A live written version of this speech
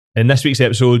In this week's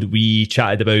episode, we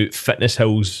chatted about fitness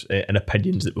hills and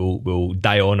opinions that we'll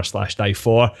die on or / die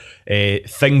for,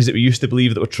 things that we used to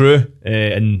believe that were true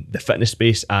in the fitness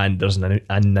space, and there's an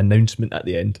announcement at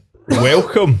the end.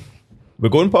 Welcome. We're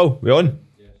going, Paul? We on?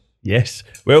 Yes.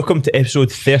 Welcome to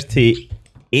episode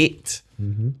 38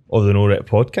 of the No Rep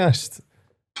podcast.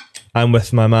 I'm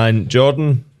with my man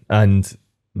Jordan and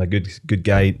my good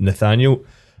guy Nathaniel.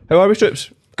 How are we, Troops?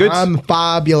 Good? I'm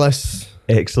fabulous.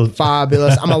 Excellent.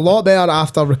 Fabulous. I'm a lot better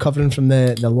after recovering from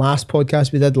the last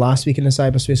podcast we did last week in the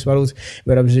cyberspace world,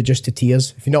 where I was reduced to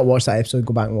tears. If you've not watched that episode,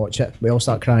 go back and watch it. We all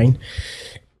start crying.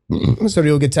 It's a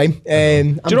real good time. Do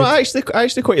you know what I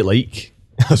actually quite like?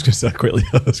 I was going to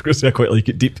say I quite like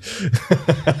it deep.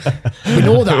 We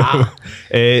know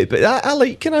that. But I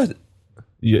like kind of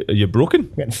you're broken.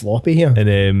 I'm getting floppy here.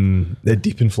 And the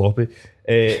deep and floppy.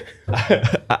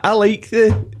 I like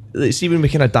see when we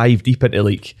kind of dive deep into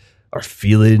like our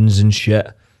feelings and shit.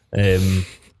 I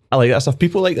like that stuff.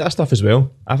 People like that stuff as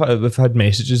well. We've had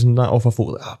messages and that off of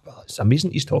folk like, it's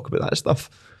amazing you talk about that stuff.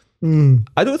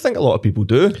 I don't think a lot of people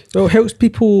do. Well, it helps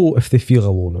people if they feel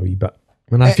alone a wee bit.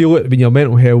 And I feel it when your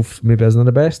mental health maybe isn't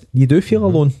the best, you do feel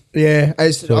alone. Yeah, I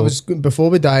was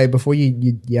before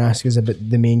you ask us about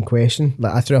the main question.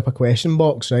 Like I threw up a question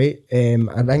box, right? I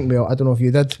think I don't know if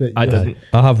you did, but I didn't.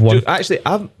 I have one. Dude, actually,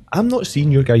 I'm not seeing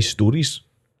your guys' stories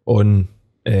on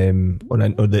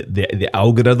the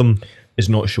algorithm is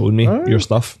not showing me your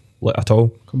stuff like at all.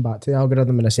 Come back to the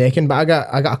algorithm in a second, but I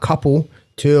got a couple,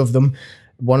 2 of them.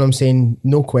 One of them saying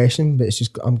no question, but it's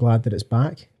just I'm glad that it's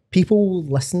back. People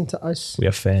listen to us. We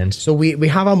have fans. So we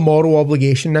have a moral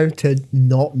obligation now to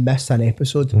not miss an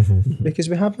episode because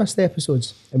we have missed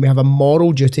episodes, and we have a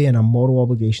moral duty and a moral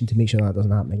obligation to make sure that doesn't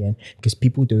happen again because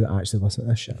people do actually listen to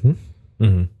this shit.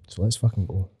 So let's fucking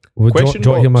go. Do you want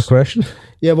to hear my question?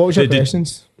 Yeah, what was your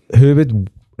questions? Who would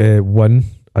win,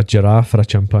 a giraffe or a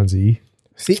chimpanzee?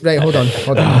 See, right, hold on.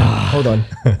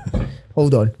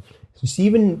 So see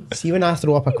when I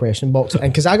throw up a question box,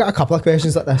 and because I got a couple of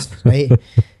questions like this, right?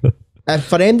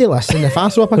 For anybody listening, if I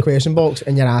throw up a question box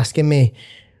and you're asking me,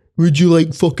 would you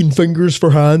like fucking fingers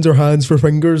for hands or hands for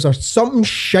fingers or something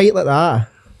shite like that,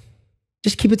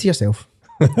 just keep it to yourself.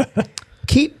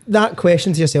 Keep that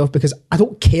question to yourself because I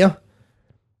don't care.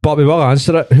 But we will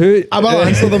answer it. I will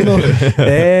answer them though.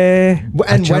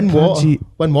 And win what?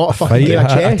 Win what? A fucking game of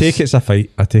chess? I take it's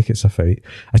a fight.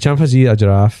 A chimpanzee, a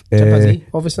giraffe. Chimpanzee,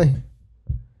 obviously.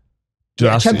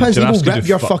 Chimpanzee will rip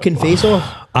your fucking face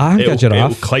off. I think a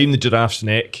giraffe. It'll climb the giraffe's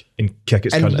neck and kick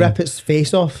its cunt and rip its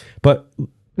face off. But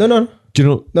no. Do you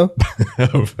know? No.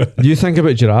 You think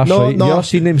about giraffes, right? No. You ever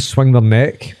seen them swing their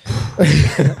neck?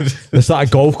 It's like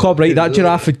a golf club, right? That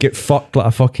giraffe would get fucked like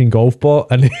a fucking golf ball.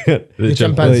 And the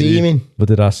chimpanzee, you mean? What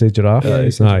did I say? Giraffe? Yeah,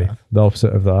 Aye, the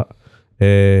opposite of that.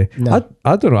 No.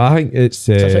 I don't know. I think it's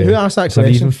who asked that it's question? An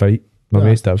even fight. My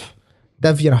mate's Div.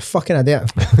 Div, you're a fucking idiot.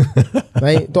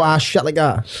 Right? Don't ask shit like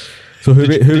that. So who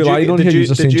lied on here?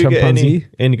 You're saying chimpanzee?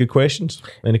 Any good questions?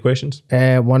 Any questions?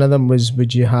 One of them was,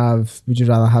 would you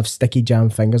rather have sticky jam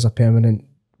fingers or permanent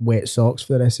wet socks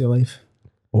for the rest of your life?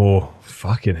 Oh,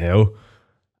 fucking hell.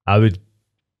 I would...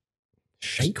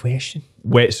 Shite question.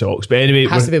 Wet socks. But anyway...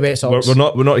 It has to be wet socks.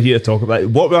 We're not here to talk about it.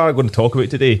 What we are going to talk about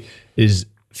today is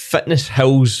fitness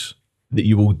hills that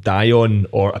you will die on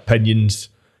or opinions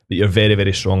that you're very,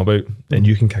 very strong about. And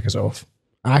you can kick us off.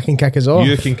 I can kick us off.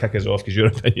 You can kick us off because your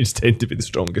opinions tend to be the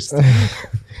strongest.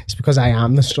 It's because I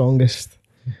am the strongest.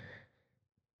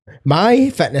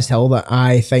 My fitness hill that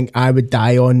I think I would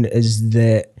die on is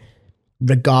that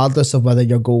regardless of whether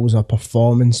your goals are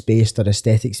performance-based or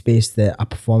aesthetics-based, that a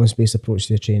performance-based approach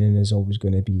to your training is always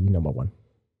going to be number one.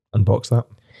 Unbox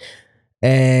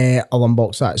that. I'll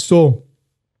unbox that. So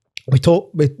we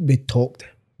talked about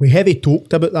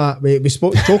that. We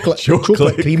spoke chocolate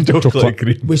cream.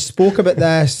 We spoke about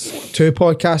this 2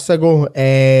 podcasts ago,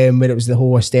 where it was the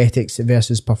whole aesthetics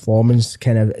versus performance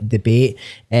kind of debate.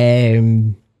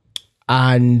 And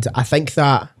I think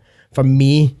that for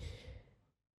me,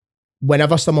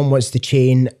 whenever someone wants to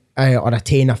train or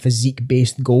attain a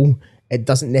physique-based goal, it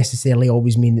doesn't necessarily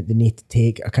always mean that they need to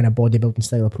take a kind of bodybuilding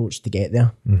style approach to get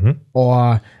there,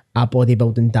 or a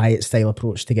bodybuilding diet style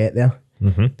approach to get there.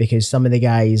 Because some of the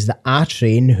guys that I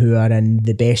train who are in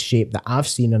the best shape that I've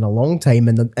seen in a long time,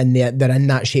 and they're in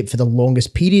that shape for the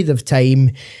longest period of time,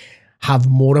 have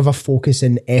more of a focus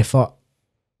and effort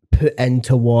put in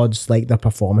towards like their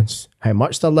performance, how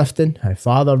much they're lifting, how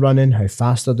far they're running, how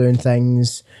fast they're doing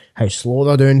things, how slow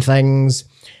they're doing things.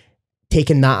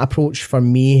 Taking that approach for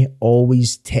me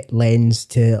always lends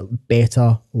to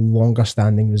better, longer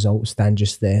standing results than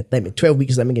just let me 12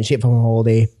 weeks, let me get in shape for my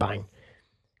holiday, bang.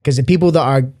 Because the people that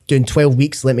are doing 12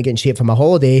 weeks, let me get in shape for my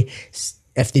holiday,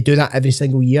 if they do that every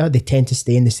single year, they tend to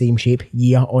stay in the same shape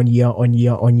year on year on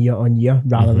year on year on year,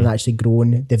 rather than actually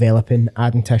growing, developing,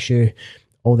 adding tissue,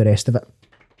 all the rest of it.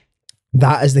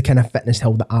 That is the kind of fitness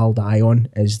hill that I'll die on,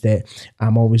 is that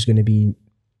I'm always going to be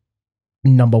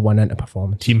number one into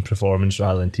performance. Team performance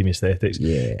rather than team aesthetics.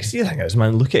 Yeah. Because the thing is,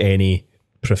 man, look at any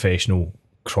professional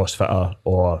CrossFitter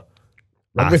or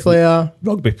Rugby player.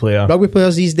 Rugby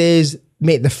players these days,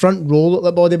 mate, the front row look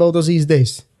like bodybuilders these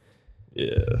days.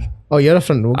 Yeah. Oh, you're a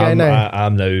front row guy now.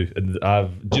 I'm now.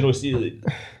 Do you know? See,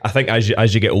 I think as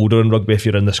you get older in rugby, if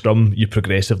you're in the scrum, you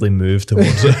progressively move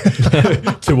towards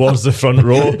it, towards the front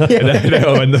row. Yeah. And then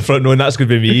I'm in the front row, and that's going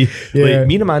to be me. Yeah. Like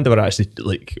me and Amanda were actually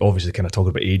like obviously kind of talking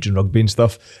about age and rugby and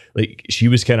stuff. Like she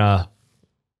was kind of.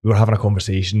 We were having a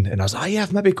conversation, and I was like, "Yeah,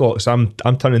 I've maybe got." So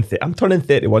I'm turning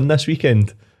 31 this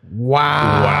weekend.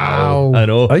 Wow. I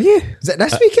know. Are you? Is it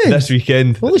this weekend? This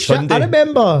weekend. Holy shit! Sunday. I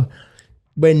remember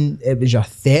when it was your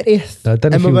 30th, That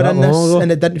didn't and we feel were that in long this, ago.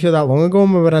 and it didn't feel that long ago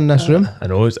when we were in this room. I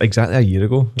know, it's exactly a year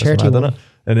ago. That's 31. mad, isn't it?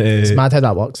 And It's mad how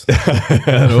that works.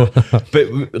 I know.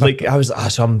 But like I was,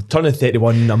 so I'm turning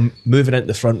 31, I'm moving into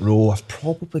the front row. I've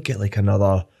probably got like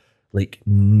another like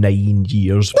 9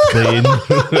 years playing.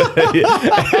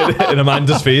 And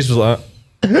Amanda's face was like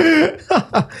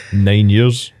 9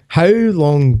 years. How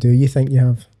long do you think you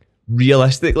have?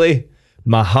 Realistically,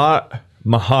 my heart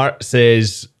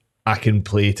says I can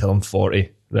play till I'm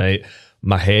 40, right?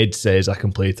 My head says I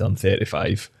can play till I'm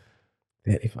 35.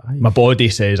 35. My body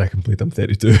says I can play till I'm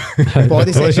 32.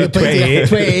 Body says you play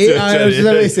 28. I was just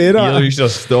about to say that. You should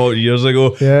have stopped years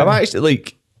ago. Yeah. I'm actually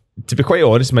like, to be quite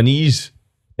honest, my knees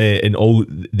and all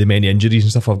the many injuries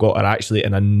and stuff I've got are actually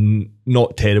in a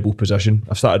not terrible position.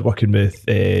 I've started working with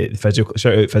the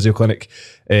physio clinic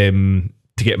to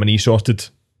get my knee sorted,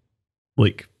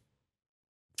 like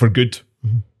for good,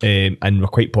 and we're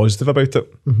quite positive about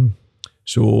it.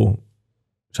 So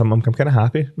I'm kind of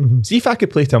happy. See if I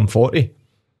could play till I'm 40,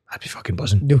 I'd be fucking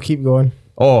buzzing. You'll keep going.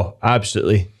 Oh,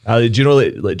 absolutely. Do you know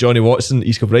like Johnny Watson,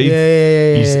 East Kilbride?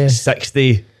 Yeah. He's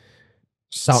 60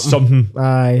 something,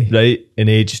 Aye. right? And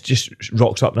he just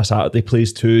rocks up on a Saturday,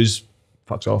 plays twos,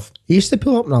 fucks off. He used to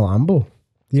pull up in a Lambo.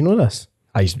 Do you know this?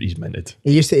 He's minted.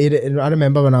 He used to. I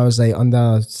remember when I was like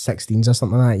under 16s or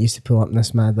something like that. He used to pull up in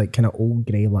this mad like kind of old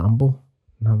grey Lambo,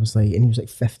 and I was like, and he was like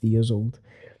 50 years old,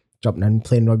 jumping in,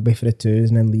 playing rugby for the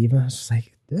twos, and then leaving. I was just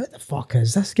like, what the fuck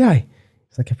is this guy?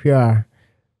 It's like a pure,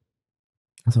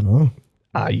 I don't know.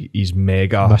 Aye, he's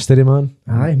mega. Mystery man.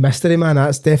 Aye, mystery man.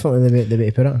 That's definitely the way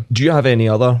to put it. Do you have any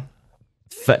other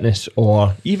fitness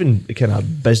or even kind of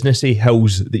businessy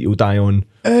hills that you'll die on?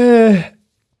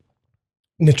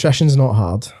 Nutrition's not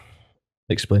hard.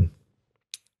 Explain.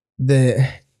 The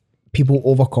people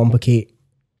overcomplicate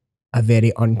a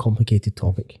very uncomplicated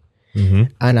topic.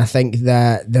 And I think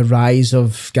that the rise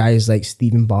of guys like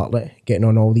Stephen Bartlett getting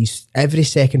on all these, every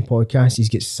second podcast he's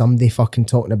got somebody fucking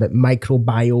talking about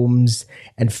microbiomes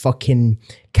and fucking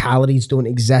calories don't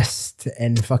exist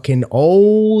and fucking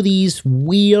all these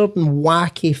weird and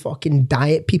wacky fucking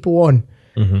diet people on.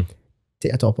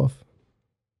 Take a top off.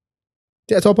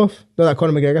 Take a top off. No, that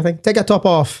Conor McGregor thing. Take a top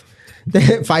off.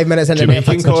 5 minutes into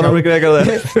Jamaican Conor McGregor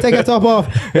there. Take a top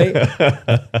off. Right?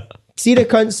 See the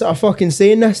cunts that are fucking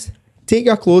saying this? Take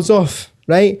your clothes off,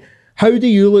 right? How do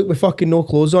you look with fucking no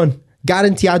clothes on?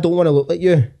 Guarantee I don't want to look like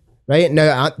you, right?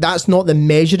 Now, that's not the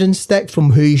measuring stick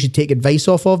from who you should take advice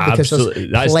off of. Because absolutely.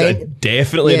 That's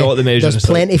definitely not the measuring there's stick.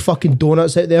 plenty of fucking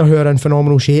donuts out there who are in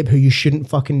phenomenal shape who you shouldn't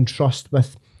fucking trust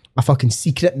with a fucking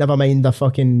secret, never mind a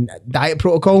fucking diet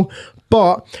protocol.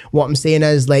 But what I'm saying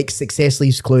is, like, success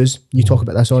leaves clues. You talk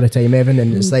about this all the time, Evan,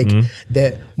 and it's like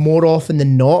that more often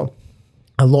than not,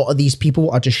 a lot of these people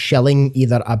are just shilling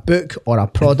either a book or a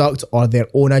product or their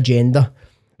own agenda.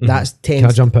 That's Can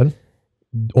I jump in?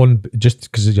 On just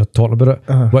because you're talking about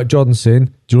it, what Jordan's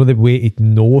saying, do you know the way to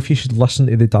know if you should listen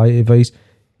to the diet advice?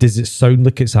 Does it sound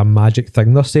like it's a magic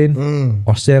thing they're saying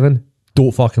or selling?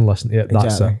 Don't fucking listen to it.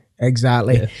 That's it.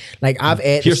 Exactly. Yeah. Like I've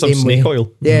ate Here's the same some snake way.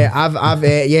 oil. Yeah, I've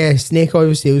ate, snake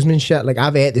oil salesman shit. Like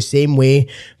I've ate the same way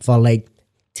for like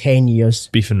 10 years.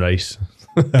 Beef and rice.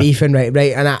 Beefing right,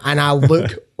 and I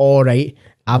look all right.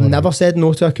 I've never said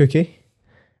no to a cookie.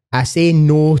 I say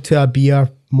no to a beer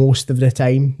most of the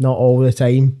time, not all the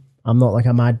time. I'm not like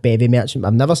a mad bevy merchant.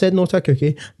 I've never said no to a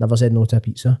cookie, never said no to a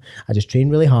pizza. I just train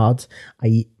really hard. I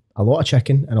eat a lot of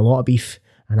chicken and a lot of beef,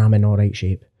 and I'm in all right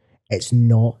shape. It's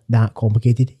not that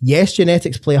complicated. Yes,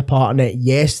 genetics play a part in it.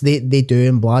 Yes, they do,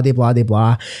 and blah, de, blah, de,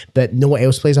 blah. But no one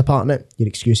else plays a part in it. Your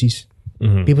excuses.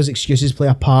 People's excuses play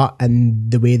a part in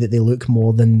the way that they look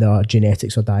more than the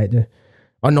genetics or diet do.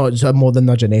 Or not, so more than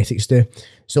their genetics do.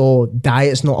 So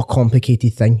diet's not a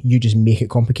complicated thing. You just make it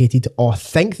complicated or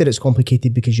think that it's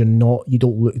complicated because you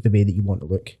don't look the way that you want to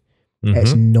look.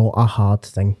 It's not a hard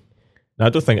thing. I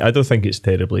don't think it's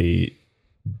terribly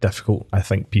difficult. I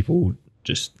think people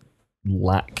just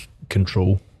lack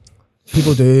control.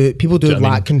 People do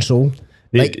lack control.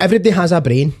 Like everybody has a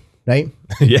brain, right?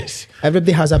 Yes.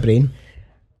 Everybody has a brain.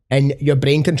 And your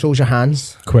brain controls your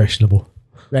hands. Questionable.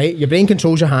 Right? Your brain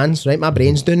controls your hands, right? My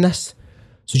brain's doing this.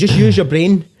 So just use your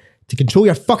brain to control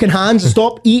your fucking hands and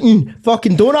stop eating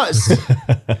fucking donuts.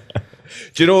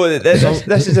 Do you know,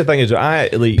 this is the thing is, I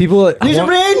like... People use your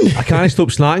brain! I can't stop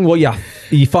snacking. What, are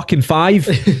you fucking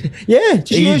 5? Yeah,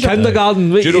 just use your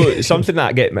kindergarten. Do you know, something that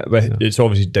I get with, it's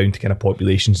obviously down to kind of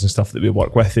populations and stuff that we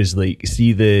work with, is like,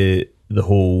 see the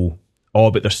whole,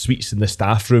 but there's sweets in the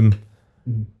staff room,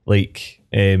 like,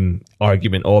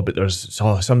 argument, but there's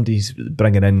somebody's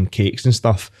bringing in cakes and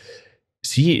stuff.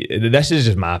 See, this is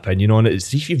just my opinion on it.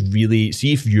 See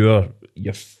if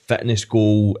your fitness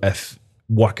goal, if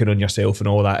working on yourself and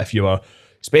all that,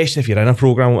 especially if you're in a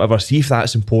program or whatever, see if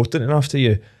that's important enough to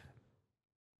you.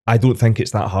 I don't think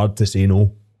it's that hard to say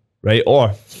no, right?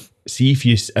 Or see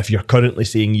if you're currently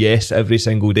saying yes every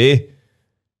single day,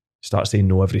 start saying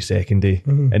no every second day,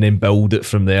 and then build it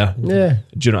from there. Yeah.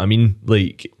 Do you know what I mean?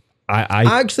 Like,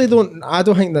 I actually don't. I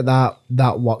don't think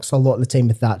that works a lot of the time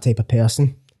with that type of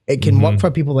person. It can work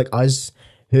for people like us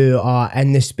who are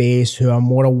in the space, who are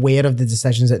more aware of the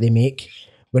decisions that they make.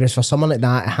 Whereas for someone like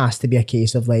that, it has to be a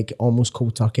case of like almost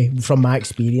cold turkey. From my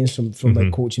experience, from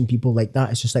like coaching people like that,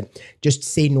 it's just like, just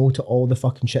say no to all the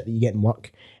fucking shit that you get in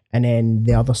work. And then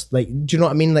the others, like, do you know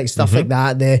what I mean? Like stuff like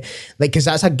that. Because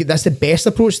that's the best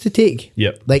approach to take.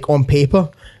 Yep. Like on paper.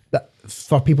 But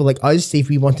for people like us, say if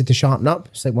we wanted to sharpen up,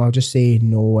 it's like, well, I'll just say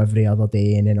no every other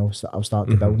day, and then I'll start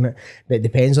to building it. But it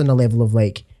depends on the level of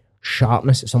like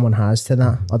sharpness that someone has to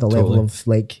that, or the level of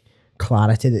like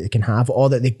clarity that they can have, or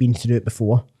that they've been through it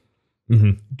before.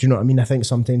 Do you know what I mean? I think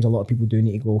sometimes a lot of people do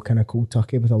need to go kind of cold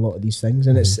turkey with a lot of these things,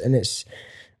 and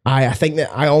I think that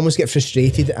I almost get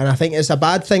frustrated, and I think it's a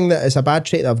bad thing, that it's a bad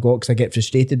trait that I've got, because I get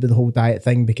frustrated with the whole diet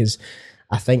thing, because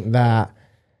I think that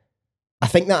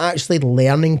actually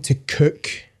learning to cook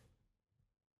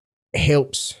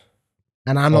helps.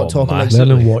 And I'm not talking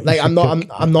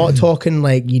I'm not talking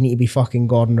like you need to be fucking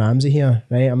Gordon Ramsay here,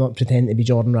 right? I'm not pretending to be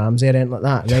Jordan Ramsay or anything like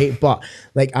that, right? But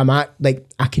like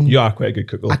you are quite a good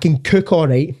cook. I can cook all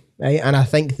right, and I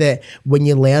think that when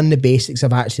you learn the basics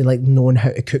of actually like knowing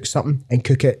how to cook something and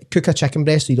cook a chicken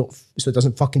breast so it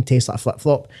doesn't fucking taste like a flip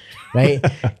flop, right?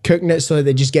 Cooking it so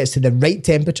that it just gets to the right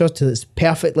temperature till it's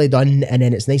perfectly done, and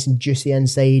then it's nice and juicy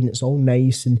inside and it's all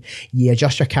nice, and you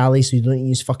adjust your calories so you don't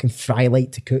use fucking fry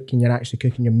light to cook, and you're actually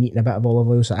cooking your meat in a bit of olive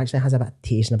oil, so it actually has a bit of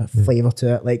taste and a bit of flavour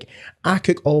to it. Like, I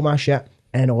cook all my shit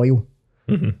in oil.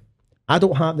 There's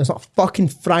not fucking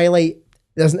fry light.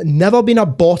 There's never been a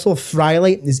bottle of fry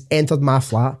light that's entered my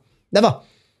flat. Never.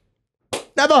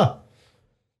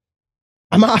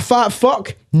 Am I a fat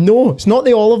fuck? No, it's not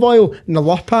the olive oil in the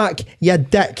Lurpak, you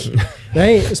dick.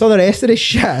 Right? It's all the rest of this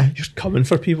shit. You're just coming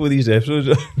for people with these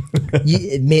episodes.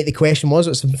 Mate, the question was,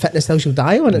 what's some fitness else you'll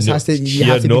die on? You have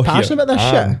to be passionate about this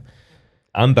shit.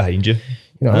 I'm behind you.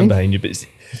 I'm behind you, but it's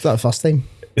not the first time.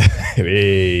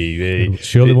 Wait.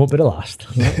 Surely won't be the last.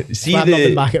 See, I've not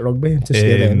been back at rugby to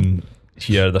stay then.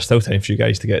 Here, there's still time for you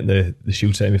guys to get in the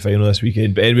Shield semi-final this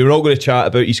weekend. But anyway, we're all going to chat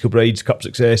about East Kilbride's Cup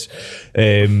success.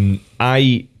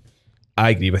 I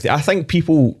agree with you. I think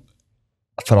people,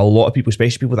 for a lot of people,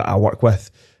 especially people that I work with,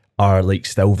 are like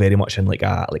still very much in like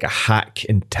a hack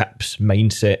and tips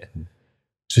mindset.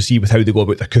 So see, with how they go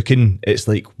about their cooking, it's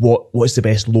like what's the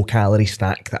best low calorie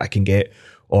snack that I can get,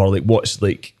 or like what's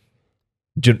like,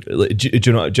 do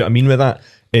you know what I mean with that?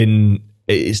 And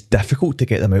it's difficult to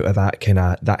get them out of that kind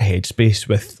of that headspace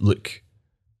with, look,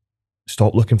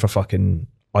 stop looking for fucking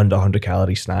under 100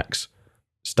 calorie snacks.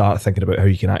 Start thinking about how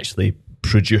you can actually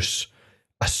produce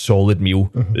a solid meal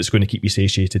that's going to keep you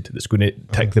satiated, that's going to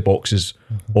tick the boxes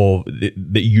of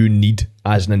that you need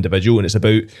as an individual. And it's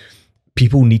about,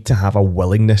 people need to have a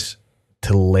willingness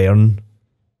to learn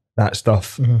that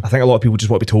stuff. I think a lot of people just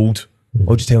want to be told,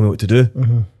 oh, just tell me what to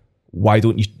do. Why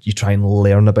don't you try and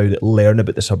learn about it, learn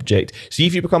about the subject? See,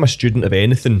 if you become a student of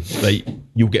anything, right,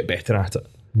 you'll get better at it,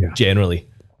 generally.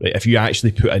 Right? If you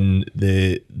actually put in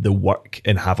the work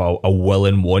and have a will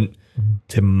and want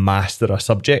to master a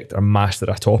subject or master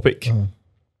a topic,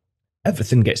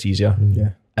 everything gets easier.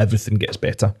 Everything gets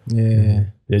better. Do you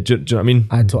know what I mean?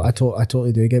 I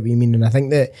totally do get what you mean. And I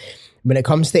think that when it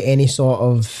comes to any sort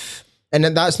of And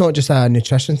that's not just a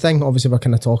nutrition thing. Obviously, we're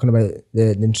kind of talking about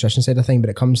the nutrition side of thing, but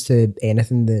it comes to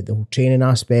anything, the whole training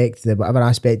aspect, the whatever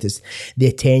aspect, it's the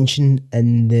attention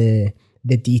and the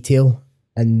detail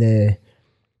and the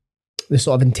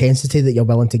sort of intensity that you're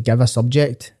willing to give a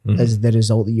subject is the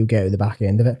result that you get at the back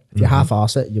end of it. If you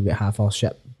half-arse it, you'll get half-arse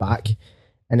shit back.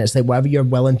 And it's like whatever you're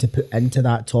willing to put into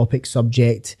that topic,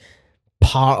 subject,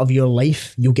 part of your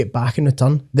life, you'll get back in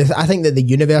return. I think that the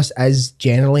universe is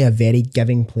generally a very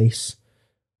giving place.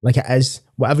 Like it is.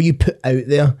 Whatever you put out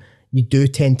there, you do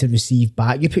tend to receive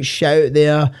back. You put shit out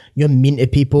there, you're mean to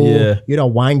people, you're a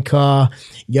wanker,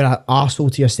 you're an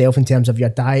arsehole to yourself in terms of your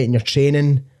diet and your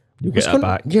training. You'll get that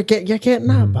back. You're getting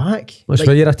that back. That's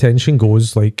where your attention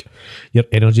goes, like your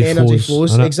energy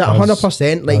flows. Exactly,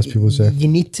 100%. Like people say. You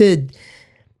need to,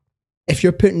 if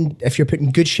you're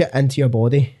putting good shit into your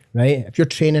body, right? If you're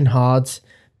training hard,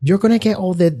 you're going to get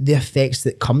all the effects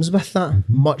that comes with that,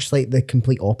 much like the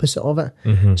complete opposite of it.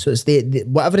 So it's the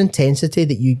whatever intensity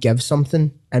that you give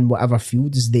something in whatever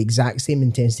field is the exact same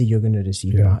intensity you're going to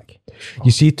receive back. You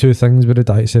see two things with the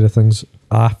diet side of things,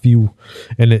 I feel,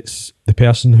 and it's the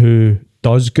person who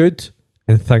does good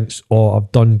and thinks, oh,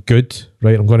 I've done good,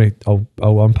 right? I'll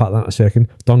unpack that in a second.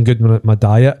 Done good with my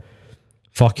diet.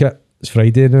 Fuck it, it's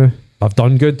Friday now. I've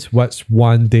done good. What's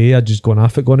one day? I just gone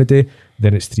off it a day.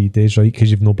 Then it's 3 days, right?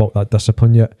 Because you've not built that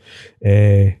discipline yet.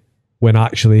 When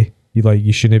actually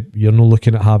you're not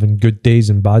looking at having good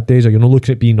days and bad days, or you're not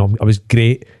looking at being I was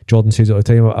great. Jordan says all the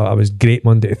time, I was great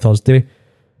Monday to Thursday.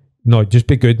 No, just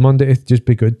be good Monday. Just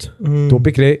be good. Don't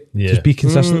be great. Just be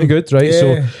consistently good, right?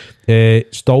 So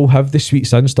still have the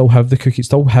sweets in, still have the cookies,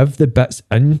 still have the bits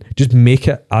in. Just make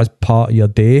it as part of your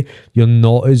day. You're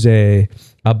not as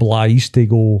obliged to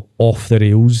go off the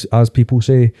rails, as people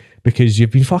say, because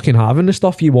you've been fucking having the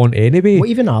stuff you want anyway. What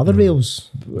even are the rails?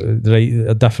 Right,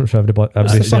 they're different for everybody.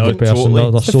 Every single person.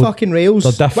 Totally. They're the fucking rails.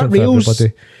 They're different what rails? for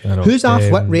everybody. Who's off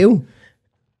what rail?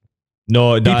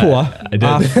 No, people are. I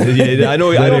know. I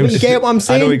know. You get what I'm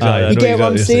saying? You get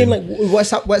what I'm saying? Like,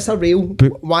 what's a rail?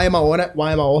 Why am I on it?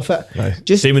 Why am I off it?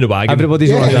 Just same with the wagon.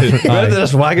 Everybody's on a different. Where did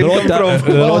this wagon come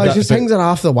from? Well, it's just things are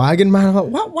off the wagon, man. I'm like,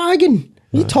 what wagon?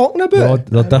 What are you talking about?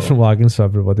 They're different wagons for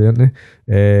everybody, aren't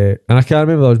they? And I can't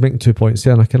remember, I was making 2 points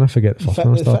there and I kind of forget the first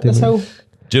one I started.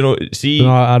 Do you know, see... No,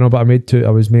 I know, but I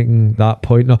was making that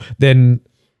point. No, then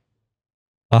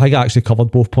I think I actually covered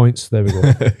both points. There we go.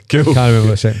 Cool. Can't remember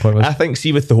what the second point was. I think,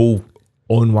 see, with the whole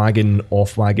on wagon,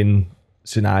 off wagon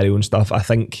scenario and stuff, I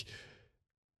think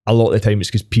a lot of the time it's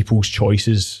because people's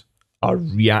choices are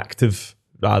reactive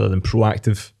rather than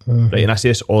proactive. Right? And I say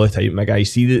this all the time, my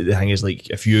guys. See, the thing is, like,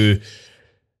 if you...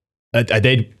 A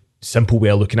dead simple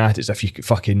way of looking at it is if you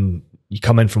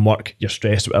come in from work, you're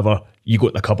stressed, whatever, you go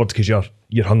to the cupboard because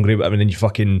you're hungry, whatever, and then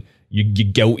you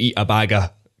guilt eat a bag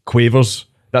of Quavers.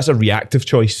 That's a reactive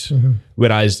choice.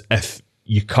 Whereas if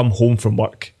you come home from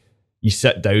work, you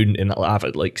sit down and have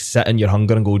it, like, sit in your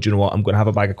hunger and go, do you know what, I'm going to have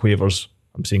a bag of Quavers.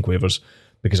 I'm saying Quavers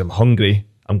because I'm hungry.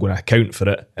 I'm going to account for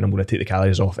it and I'm going to take the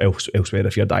calories off elsewhere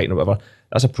if you're dieting or whatever.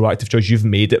 That's a proactive choice. You've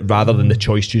made it rather than the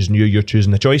choice choosing you. You're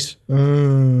choosing the choice. Do you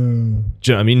know what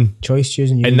I mean? Choice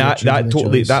choosing you. And that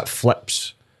totally, that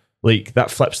flips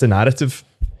the narrative.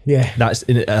 Yeah. I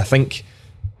think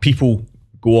people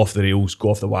go off the rails,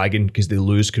 go off the wagon because they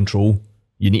lose control.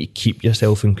 You need to keep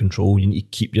yourself in control. You need to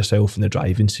keep yourself in the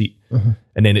driving seat.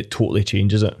 And then it totally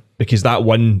changes it, because that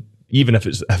one, even if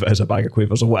it is a bag of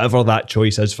Quavers or whatever that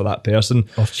choice is for that person,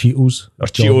 or Cheetos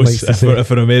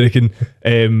for an American,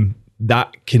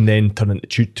 that can then turn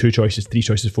into 2 choices, 3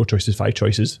 choices, 4 choices, 5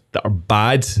 choices that are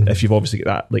bad if you've obviously got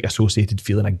that, like, associated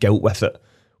feeling of guilt with it.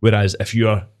 Whereas if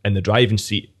you're in the driving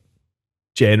seat,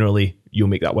 generally you'll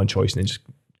make that one choice and then just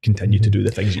continue to do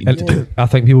the things you need to do. I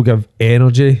think people give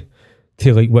energy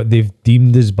to, like, what they've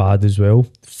deemed as bad as well,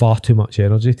 far too much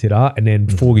energy to that, and then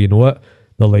before you know it,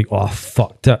 they're like, oh, I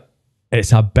fucked it.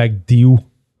 It's a big deal.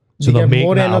 So they're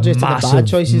making it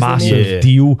a massive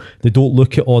deal. They don't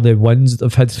look at all the wins that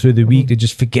they've had through the week. They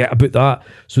just forget about that.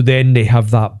 So then they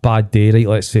have that bad day, right?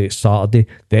 Let's say it's Saturday.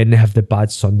 Then they have the bad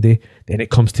Sunday. Then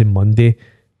it comes to Monday.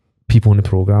 People in the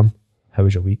programme, how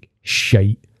was your week?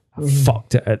 Shite. I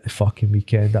fucked it at the fucking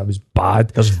weekend. That was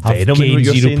bad. There's venom I've gained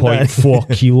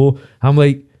 0.4 kilo. I'm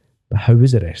like, but how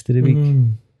was the rest of the week?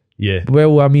 Yeah.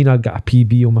 Well, I mean, I got a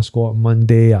PB on my squat on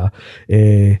Monday.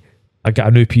 I got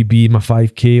a new PB in my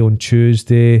 5K on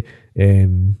Tuesday.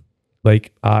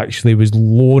 Like, I actually was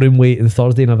lower in weight on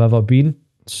Thursday than I've ever been.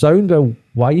 Well,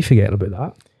 why are you forgetting about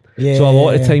that? Yeah, so a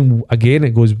lot of time, again,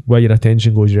 it goes where your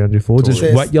attention goes, your energy flows. Totally.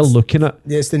 It's what you're looking at.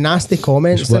 It's the nasty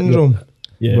comment syndrome.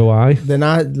 Yeah. Well, aye.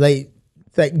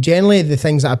 Like generally the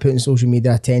things that I put in social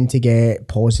media, I tend to get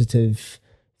positive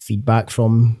feedback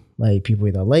from like people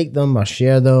either like them or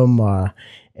share them or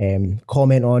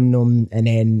comment on them. And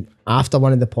then after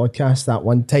one of the podcasts, that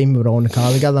one time we were on the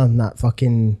car together and that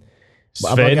fucking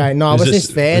Sven? guy, no, it wasn't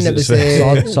Sven, it was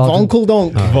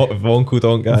Vonkeldonk.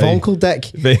 Vonkeldonk guy.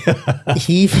 Vonkeldick.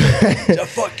 He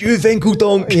fuck you,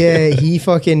 Vonkeldonk. yeah, he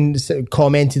fucking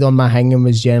commented on my hang and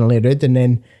was generally rude. And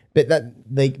then, but that,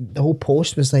 like, the whole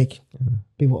post was like,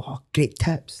 people, oh, great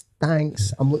tips,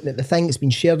 thanks. I'm looking at the thing, it's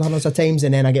been shared hundreds of times.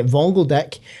 And then I get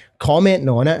Vonkeldick commenting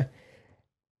on it.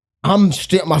 I'm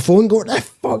straight at my phone going, the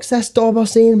fuck's this dauber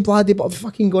saying? Bloody, but I'm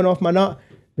fucking going off my nut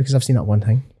because I've seen that one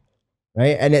thing.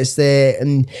 Right, and it's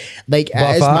like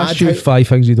but if I ask you 5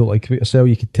 things you don't like about yourself,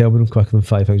 you could tell me them quicker than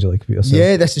 5 things you like about yourself.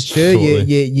 Yeah, this is true.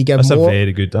 Totally. You give that's more. A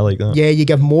very good. I like that. Yeah, you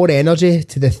give more energy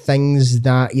to the things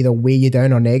that either weigh you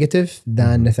down or negative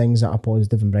than the things that are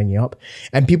positive and bring you up.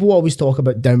 And people always talk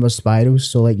about downward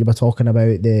spirals. So like you were talking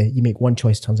about you make one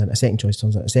choice turns into a second choice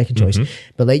turns into a second choice.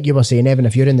 But like you were saying, Evan,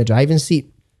 if you're in the driving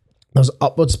seat, there's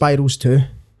upward spirals too.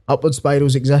 Upward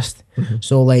spirals exist.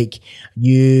 So like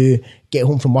you get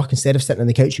home from work, instead of sitting on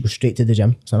the couch, you go straight to the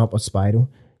gym. It's an upward spiral.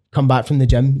 Come back from the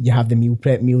gym, you have the meal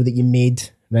prep meal that you made,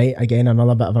 right? Again,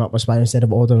 another bit of an upward spiral. Instead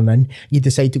of ordering in, you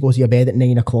decide to go to your bed at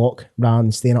 9 o'clock rather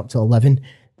than staying up till 11,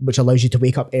 which allows you to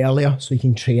wake up earlier so you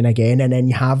can train again. And then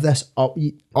you have this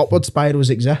upward spirals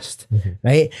exist,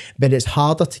 right? But it's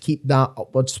harder to keep that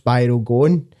upward spiral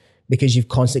going because you've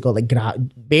constantly got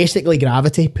like basically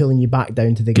gravity pulling you back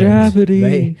down to the ground. Gravity,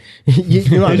 right? you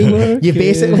know what I mean? You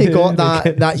basically got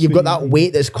that you've got that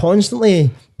weight that's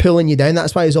constantly pulling you down.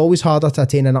 That's why it's always harder to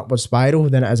attain an upward spiral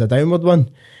than it is a downward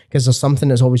one, because there's something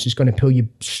that's always just going to pull you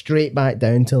straight back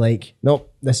down to like, nope,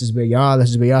 this is where you are, this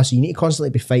is where you are. So you need to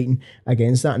constantly be fighting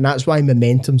against that, and that's why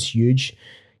momentum's huge.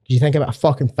 Because you think about a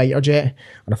fucking fighter jet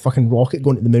or a fucking rocket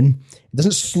going to the moon, it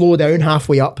doesn't slow down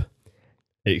halfway up.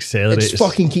 It accelerates. It just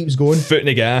fucking keeps going. Foot in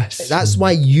the gas. That's why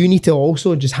you need to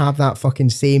also just have that fucking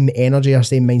same energy or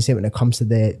same mindset when it comes to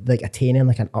the like attaining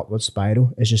like an upward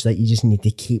spiral. It's just like you just need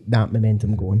to keep that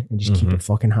momentum going and just keep it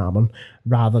fucking hammering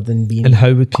rather than being. And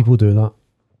how would people do that?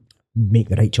 Make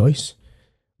the right choice.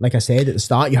 Like I said at the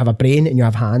start, you have a brain and you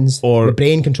have hands. Or the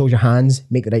brain controls your hands.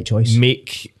 Make the right choice.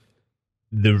 Make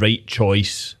the right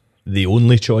choice the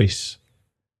only choice.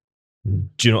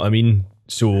 Do you know what I mean?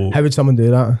 So how would someone do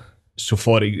that? So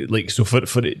for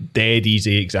a dead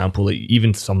easy example, like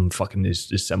even some fucking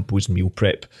as simple as meal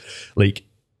prep, like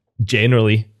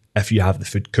generally if you have the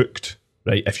food cooked,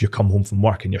 right, if you come home from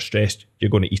work and you're stressed, you're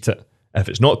going to eat it. If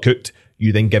it's not cooked,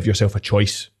 you then give yourself a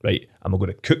choice, right? Am I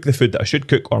going to cook the food that I should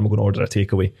cook, or am I going to order a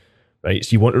takeaway, right?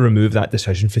 So you want to remove that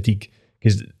decision fatigue,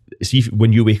 because see,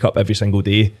 when you wake up every single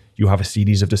day, you have a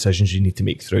series of decisions you need to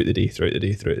make throughout the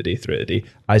day.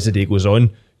 As the day goes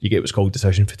on, you get what's called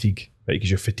decision fatigue, right? Because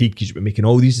you're fatigued because you've been making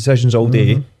all these decisions all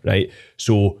day, right?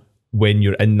 So when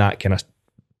you're in that kind of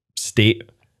state,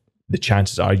 the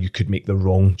chances are you could make the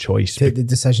wrong choice. Take the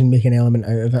decision making element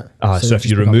out of it. So if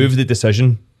you remove the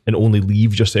decision and only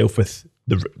leave yourself with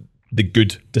the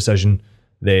good decision,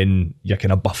 then you're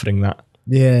kind of buffering that.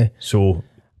 Yeah. So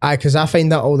because I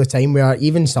find that all the time, where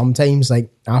even sometimes like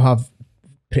I'll have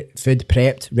food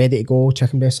prepped, ready to go,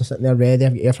 chicken breasts are sitting there ready,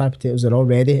 I've got air fried potatoes, they're all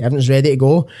ready, everything's ready to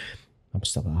go. I'm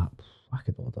still like, I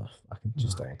could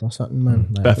just order something, man.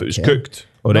 Like, but if it was cooked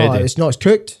already? No, it's not, it's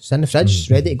cooked, it's in the fridge, it's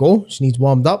ready to go, it needs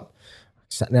warmed up. I'm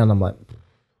sitting there and I'm like,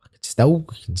 I could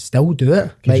still do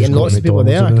it. Like, and lots of people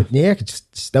there, I could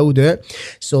just still do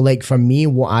it. So like for me,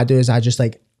 what I do is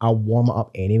I'll warm it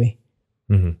up anyway.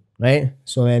 Right,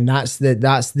 so then that's the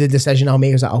decision I'll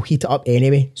make, is that I'll heat it up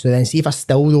anyway. So then see if I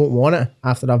still don't want it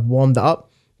after I've warmed it up,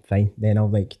 fine, then I'll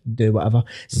like do whatever.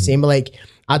 It's the same with like,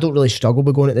 I don't really struggle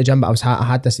with going to the gym, but I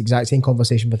had this exact same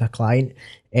conversation with a client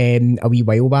a wee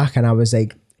while back, and I was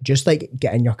like, just like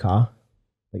get in your car.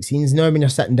 Like, see, now when you're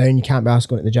sitting down, you can't be asked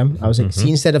going to the gym. I was like, see,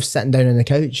 instead of sitting down on the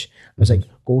couch, I was like,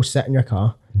 go sit in your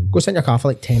car. Go sit in your car for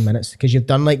like 10 minutes, because you've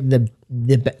done like the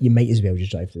bit, you might as well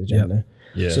just drive to the gym now.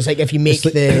 Yeah. So it's like, if you make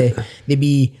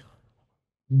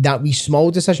that wee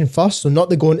small decision first, so not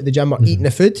the going to the gym or eating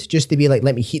the food, just to be like,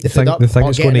 let me heat the food up. The thing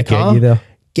that's going to get you there.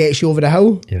 Gets you over the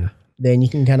hill. Yeah. Then you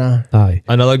can kind of... Aye.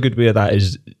 Another good way of that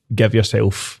is give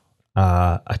yourself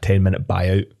a 10-minute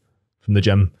buyout from the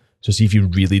gym. So see if you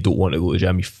really don't want to go to the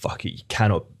gym, you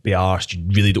cannot be arsed, you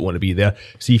really don't want to be there.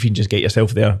 See if you can just get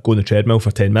yourself there, go on the treadmill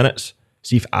for 10 minutes.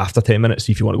 See if after 10 minutes,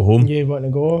 see if you want to go home. Yeah, you want to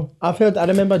go. I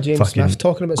remember James Smith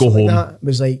talking about go something home, like that. It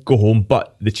was like, go home,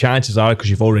 but the chances are, because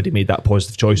you've already made that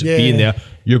positive choice of being there,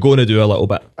 you're going to do a little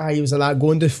bit. He was like,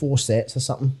 go and do 4 sets or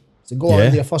something. So go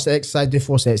on, do your first exercise, do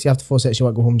 4 sets. You have 4 sets, you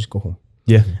want to go home, just go home.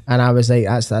 Yeah. And I was like,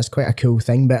 that's quite a cool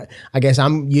thing. But I guess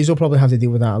you'll probably have to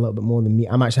deal with that a little bit more than me.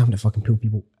 I'm actually having to fucking pull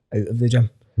people out of the gym,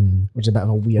 which is a bit of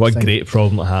a weird What thing. a great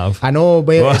problem to have. I know,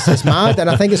 but it's mad, and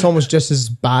I think it's almost just as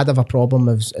bad of a problem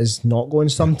as not going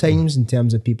sometimes in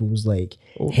terms of people's like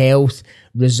health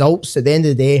results. At the end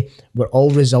of the day, we're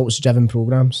all results driven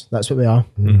programs. That's what we are.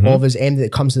 All of us, anybody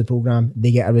that comes to the program,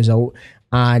 they get a result,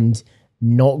 and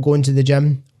not going to the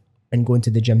gym and going to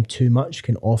the gym too much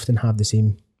can often have the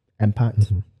same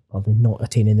impact of not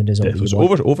attaining the result.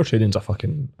 Overtraining's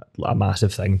a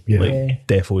massive thing. Like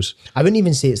defos. I wouldn't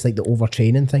even say it's like the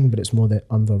overtraining thing, but it's more the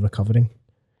under recovering.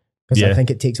 Because I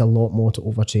think it takes a lot more to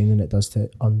overtrain than it does to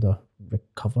under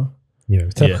recover. Yeah,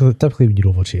 typically when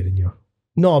you're overtraining, you're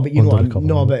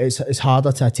but it's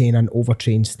harder to attain an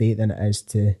overtrained state than it is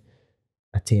to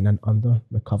attain an under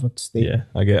recovered state. Yeah,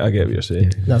 I get what you're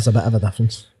saying. That's a bit of a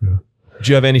difference. Yeah. Do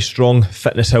you have any strong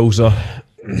fitness hills or?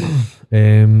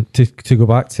 To go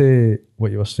back to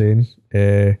what you were saying,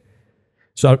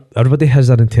 so everybody has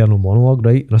an internal monologue,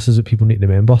 right? And this is what people need to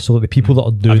remember. So like the people that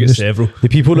are doing this, several. The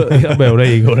people that well, right,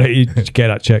 you go right, you get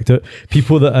that checked out.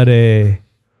 People that are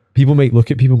people might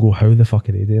look at people and go, "How the fuck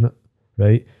are they doing it?"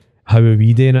 Right? How are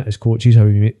we doing it as coaches? How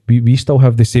we still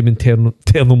have the same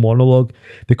internal monologue,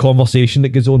 the conversation that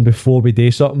goes on before we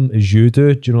do something as you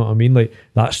do. Do you know what I mean? Like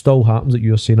that still happens. That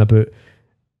you're saying about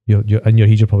you're in your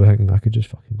head, you're probably thinking, I could just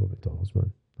fucking go to McDonald's,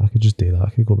 man. I could just do that. I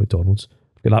could go to McDonald's,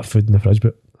 get that food in the fridge,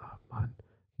 but man,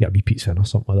 get a wee pizza in or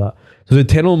something like that. So the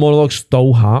internal monologue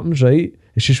still happens, right?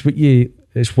 It's just what route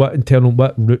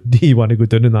do you want to go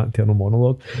down in that internal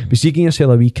monologue? But see, giving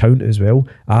yourself a wee count as well.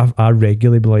 I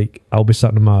regularly be like, I'll be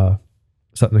sitting on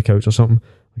the couch or something.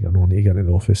 Like, I know I need to get into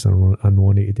the office and I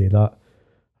know I need to do that.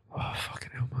 Oh,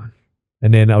 fucking hell, man.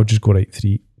 And then I'll just go right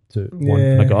 3, 2, 1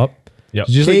 and I got up. Yep.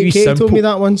 So just Kate told me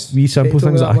that once. Wee simple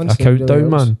things like a countdown,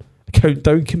 man. A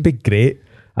countdown can be great.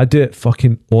 I do it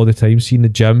fucking all the time. See in the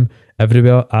gym,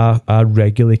 everywhere, I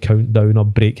regularly count down or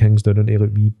break things down into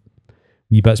like wee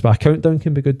bits. But a countdown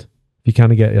can be good. If you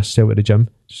can't get yourself at the gym,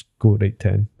 just go right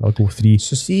 10. I'll go 3,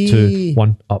 2,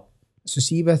 1, up. So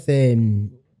see with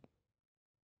Evan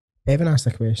asked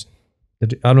a question.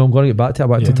 I know I'm going to get back to it. I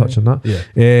wanted to touch on that.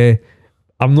 Yeah.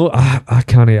 I'm not. I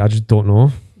can't. I just don't know.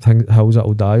 How's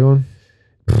that'll die on.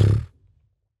 Do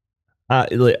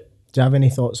you have any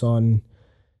thoughts on?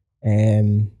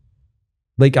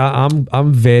 Like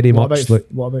I'm very much like.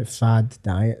 What about fad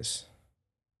diets?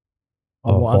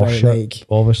 Or what about shit, like?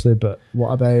 Obviously, but what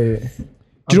about? Do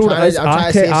you know what it is?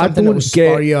 I don't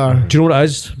get. Do you know what it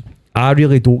is? I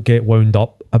really don't get wound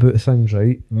up about things,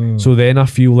 right? So then I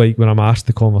feel like when I'm asked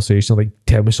the conversation, like,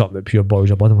 tell me something that pure boils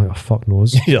your blood, I'm like, oh, fuck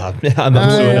knows. Yeah, I'm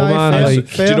man. Like,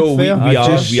 do you know, we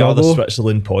are the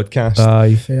Switzerland podcast.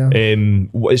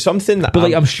 It's something that. But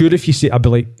like, I'm sure if you say, I'd be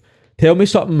like, tell me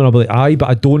something, and I'll be like, aye, but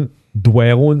I don't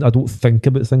dwell on. I don't think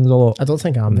about things a lot. I don't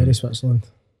think I'm very Switzerland.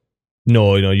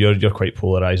 No, you're quite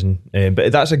polarizing,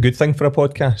 but that's a good thing for a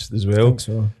podcast as well. I think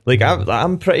so. Like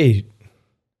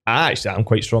I'm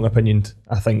quite strong opinioned.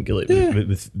 I think like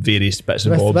with various bits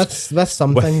and bobs. With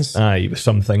some things. Aye, with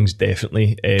some things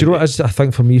definitely. Do you know what it is? I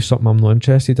think for me, something I'm not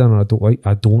interested in, and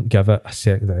I don't give it a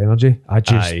second of energy. I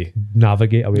just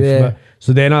navigate away from it.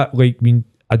 So then I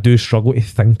do struggle to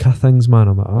think of things, man.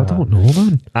 I'm like, I don't know,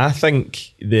 man. I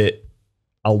think that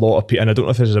a lot of people, and I don't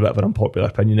know if this is a bit of an unpopular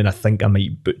opinion, and I think I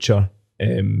might butcher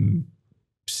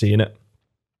saying it.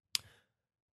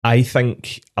 I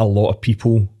think a lot of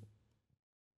people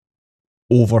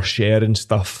overshare and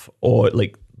stuff, or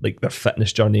like their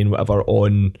fitness journey and whatever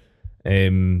on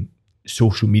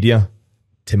social media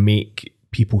to make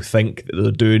people think that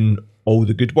they're doing all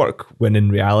the good work when in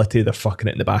reality they're fucking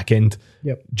it in the back end.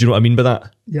 Yep. Do you know what I mean by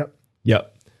that?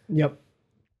 Yep.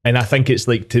 And I think it's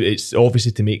like it's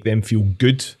obviously to make them feel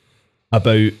good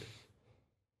about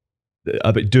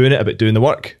doing it, about doing the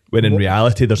work, when in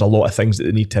reality there's a lot of things that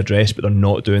they need to address, but they're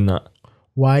not doing that.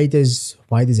 Why does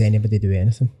anybody do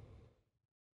anything?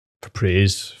 For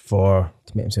praise, to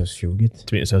make themselves feel good.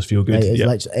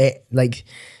 Like,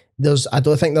 I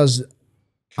don't think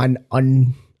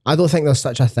there's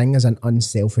such a thing as an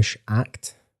unselfish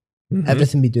act. Mm-hmm.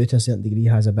 Everything we do to a certain degree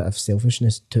has a bit of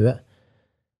selfishness to it.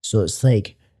 So it's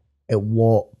like, at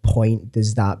what point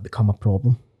does that become a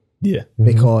problem? Yeah. Mm-hmm.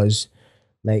 Because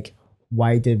like,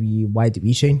 why do we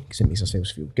train? Because it makes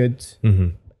ourselves feel good. Mm-hmm.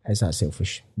 Is that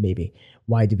selfish? Maybe.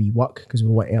 Why do we work? Because we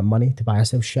want to earn money to buy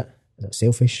ourselves shit. Is that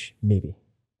selfish? Maybe.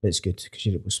 But it's good because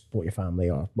you will support your family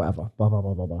or whatever. Blah, blah,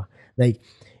 blah, blah, blah. Like,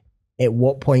 at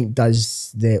what point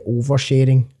does the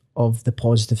oversharing of the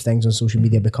positive things on social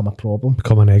media become a problem?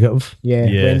 Become a negative? Yeah.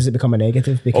 When does it become a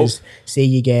negative? Because say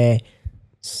you get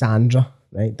Sandra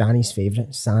right? Danny's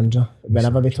favourite, Sandra.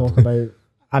 Whenever we talk about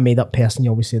a made up person, you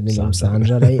always say the name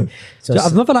Sandra, right? So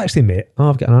I've never actually met. Oh,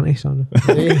 I've got an auntie, Sandra.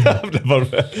 I've never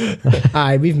met.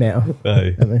 Aye, we've met her.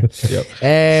 Aye. Yep.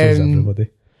 Shows everybody.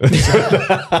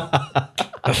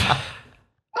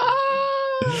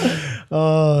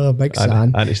 Oh, big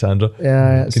San. Auntie Sandra.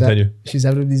 Yeah, Continue. She's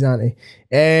everybody's auntie.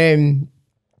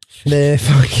 The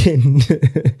fucking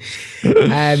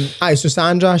aye, so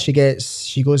Sandra, she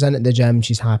goes in at the gym,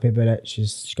 she's happy about it.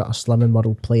 She's got a slimming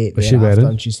world plate. What's she wearing?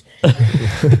 And she's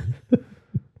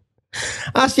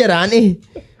that's your auntie.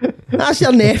 That's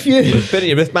your nephew. Put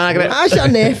your with Margaret. That's your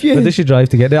nephew. Where does she drive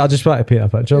to get there? I just want to paint a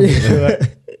picture.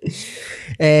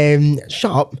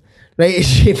 Shut up. Right,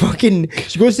 she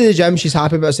goes to the gym, she's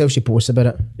happy about herself, she posts about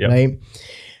it. Yep. Right?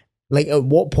 Like, at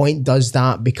what point does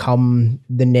that become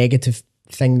the negative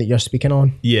thing that you're speaking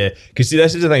on? Yeah, because see,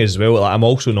 this is the thing as well. Like, I'm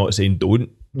also not saying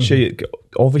don't.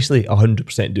 Obviously,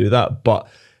 100% do that, but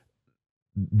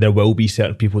there will be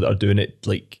certain people that are doing it.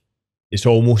 Like, it's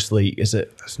almost like, is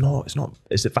it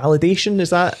validation?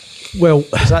 Is that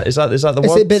the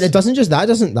word? But it doesn't just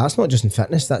that's not just in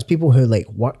fitness. That's people who like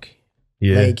work.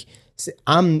 Yeah. Like,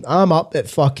 I'm up at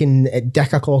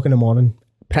dick o'clock in the morning,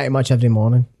 pretty much every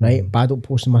morning, right? But I don't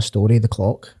post in my story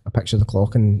a picture of the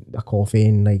clock and a coffee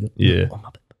and like, yeah.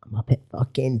 I'm up at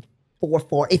fucking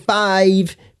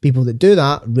 4:45. People that do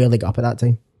that rarely get up at that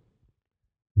time.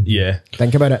 Yeah.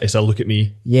 Think about it. It's a look at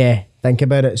me. Yeah, think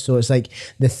about it. So it's like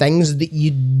the things that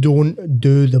you don't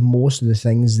do the most are the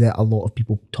things that a lot of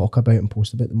people talk about and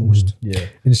post about the most. Yeah.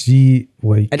 And see,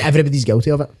 like, And everybody's guilty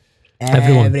of it.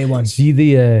 everyone. See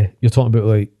you're talking about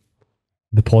like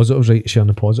the positives, right? Sharing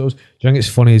the positives. Do you think it's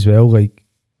funny as well? Like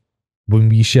when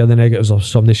we share the negatives or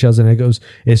somebody shares the negatives,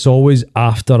 it's always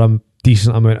after a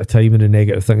decent amount of time and the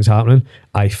negative things happening.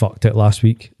 I fucked it last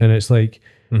week, and it's like,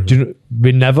 do you know,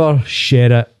 we never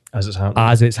share it as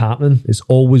it's happening. It's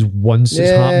always once it's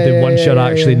happened, and once you're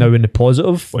actually now in the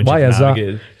positive. Once why is that?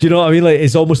 Do you know what I mean? Like,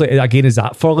 it's almost like, again, is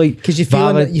that for like, because you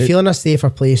feel in a safer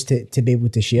place to be able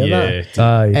to share that.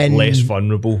 And less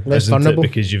vulnerable, it?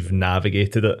 Because you've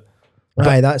navigated it.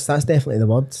 Aye, that's definitely the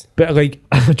word. But like,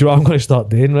 do you know what I'm going to start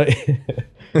doing? Right,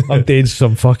 I'm doing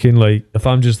some fucking, like, if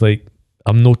I'm just like,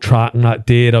 I'm no tracking that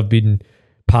day, and I've been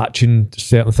patching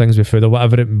certain things with food or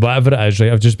whatever it is,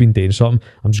 right? I've just been doing something.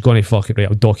 I'm just going to fuck it, right?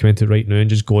 I'll document it right now and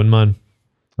just going, man.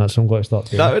 That's what I'm going to start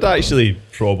doing. That would actually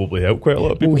probably help quite a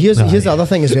lot of people. Well, here's the other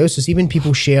thing as well. So see, when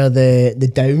people share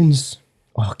the downs,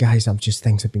 oh guys,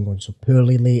 things have been going so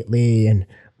poorly lately and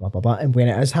blah blah blah. And when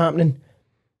it is happening,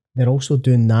 they're also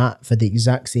doing that for the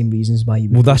exact same reasons why you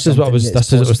would. Well, this is what I was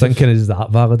thinking, is that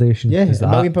validation. Yeah, is that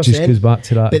 1,000,000%. Just goes back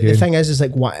to that. But again. the thing is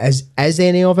like, what is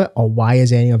any of it, or why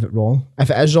is any of it wrong? If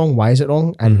it is wrong, why is it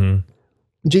wrong? And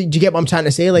do you get what I'm trying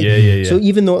to say? Like, yeah. So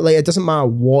even though, like, it doesn't matter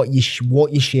what you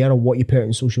share or what you put out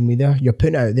on social media, you're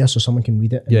putting it out there so someone can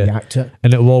read it and react to it.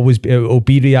 And it will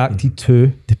be reacted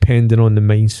to depending on the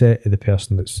mindset of the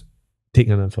person that's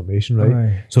taking in information, right?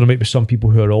 Aye. So there might be some people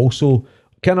who are also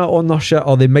kind of on their shit,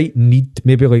 or they might need,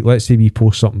 maybe, like, let's say we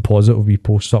post something positive, we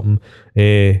post something,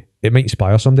 it might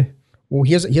inspire somebody. Well,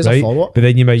 here's right? a follow-up. But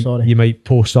then you might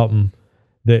post something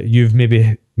that you've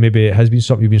maybe it has been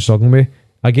something you've been struggling with.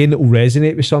 Again, it will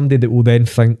resonate with somebody that will then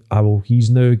think, well,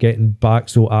 he's now getting back,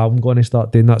 so I'm going to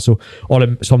start doing that. So,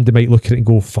 or somebody might look at it and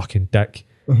go, fucking dick.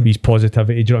 He's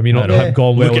positivity. Do you know what I mean? Not him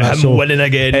going well. Look at him winning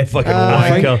again. Fucking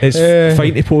wanker. It's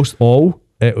fine to post all.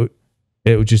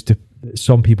 It'll just,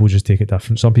 some people just take it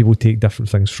different. Some people take different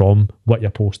things from what you're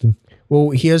posting.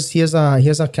 Well, here's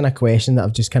a kind of question that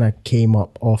I've just kind of came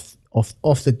up off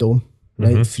the dome,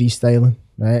 right? Freestyling,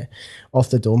 right? Off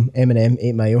the dome. Eminem,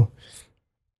 8 Mile.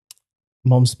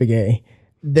 Mom spaghetti.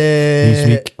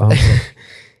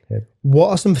 What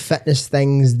are some fitness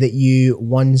things that you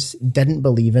once didn't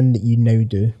believe in that you now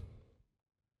do?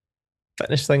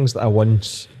 Fitness things that I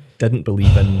once didn't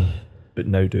believe in but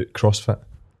now do. CrossFit.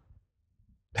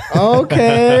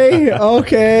 Okay,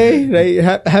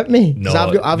 right, hit me. No,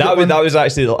 that was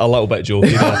actually a little bit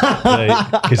jokey,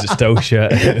 because it's still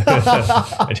shit.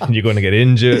 And you're going to get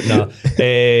injured. No,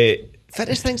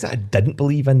 fitness things that I didn't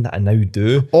believe in that I now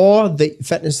do, or the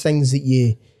fitness things that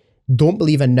you don't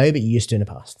believe in now but you used to in the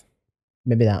past.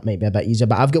 Maybe that might be a bit easier.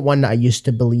 But I've got one that I used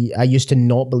to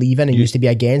not believe in and used to be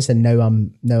against, and now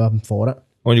I'm for it.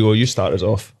 On you go. You start us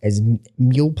off. Is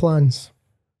meal plans.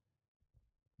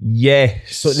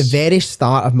 Yes. So at the very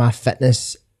start of my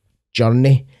fitness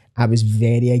journey, I was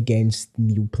very against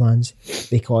meal plans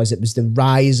because it was the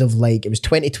rise of, like, it was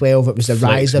 2012. It was the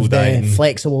rise of the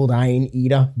flexible dining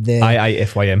era. The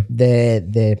IIFYM.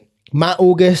 The Matt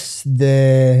August,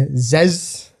 the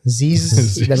Ziz,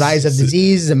 Ziz, the rise of the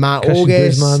Ziz, and Matt Christian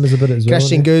Ogus, Guzman was a bit as well,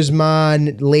 Christian wasn't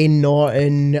Guzman, Lane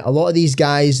Norton, a lot of these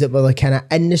guys that were like kind of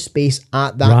in the space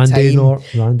at that Randy time.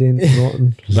 Randy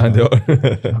Norton. Randy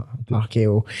Orton.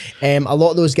 RKO. A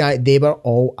lot of those guys, they were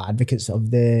all advocates of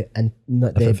the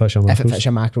If It Fish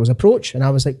or Mackerels approach. And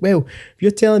I was like, well, if you're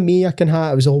telling me I can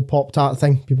have, it was a whole Pop-Tart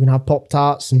thing. People can have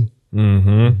Pop-Tarts and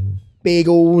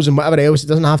bagels and whatever else. It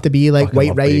doesn't have to be like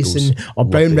white rice or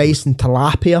brown rice and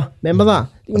tilapia. Remember that?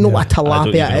 You know what a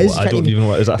tilapia is? I don't even know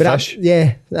what is that, fish?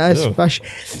 That is fish.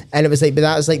 And it was like, but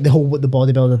that was like the whole what the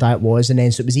bodybuilder diet was. And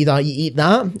then so it was either you eat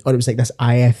that or it was like this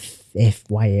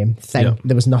IFFYM thing. Yeah.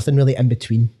 There was nothing really in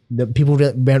between. The people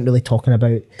weren't really talking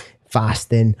about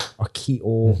fasting or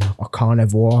keto or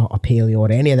carnivore or paleo or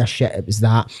any of this shit. It was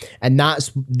that. And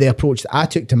that's the approach that I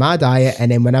took to my diet. And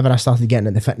then whenever I started getting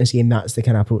in the fitness game, that's the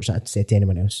kind of approach that I'd say to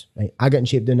anyone else. Right? I got in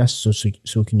shape doing this,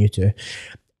 so can you too.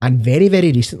 And very,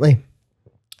 very recently,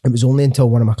 it was only until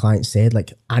one of my clients said,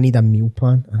 like, I need a meal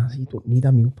plan. And I was like, you don't need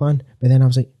a meal plan. But then I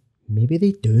was like, maybe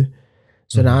they do.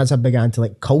 So now as I began to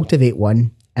like cultivate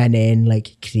one and then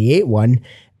like create one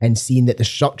and seeing that the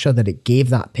structure that it gave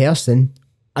that person,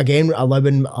 again,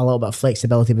 allowing a little bit of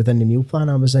flexibility within the meal plan,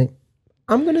 I was like,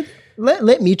 I'm going to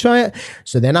let me try it.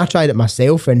 So then I tried it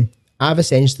myself and I've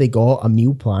essentially got a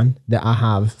meal plan that I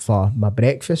have for my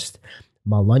breakfast,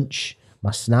 my lunch,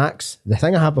 my snacks, the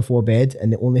thing I have before bed,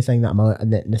 and the only thing that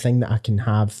the thing that I can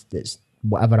have that's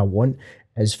whatever I want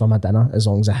is for my dinner, as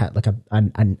long as I hit like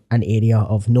an area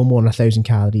of no more than 1,000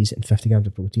 calories and 50 grams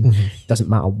of protein. Doesn't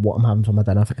matter what I'm having for my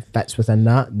dinner. If it fits within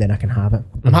that, then I can have it.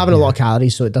 I'm having a lot of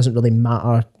calories, so it doesn't really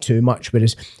matter too much. But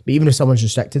even if someone's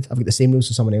restricted, I've got the same rules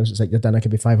as someone else. It's like your dinner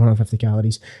could be 550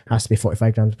 calories, has to be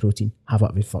 45 grams of protein. Have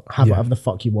whatever the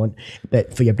fuck you want.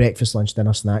 But for your breakfast, lunch,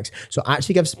 dinner, snacks. So it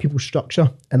actually gives people structure.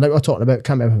 And like we're talking about,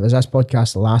 can't remember if it was this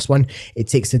podcast, the last one, it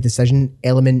takes a decision-making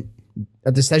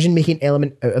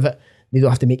element out of it. They don't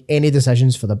have to make any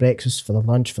decisions for the breakfast, for the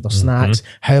lunch, for the snacks.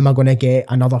 How am I going to get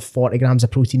another 40 grams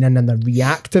of protein in? And they're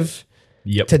reactive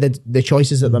to the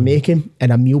choices that they're making.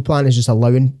 And a meal plan is just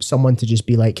allowing someone to just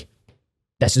be like,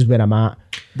 this is where I'm at.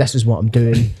 This is what I'm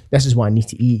doing. This is what I need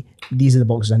to eat. These are the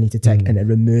boxes I need to tick. And it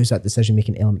removes that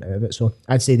decision-making element out of it. So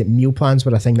I'd say that meal plans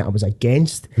were a thing that I was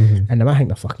against. And now I think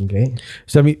they're fucking great.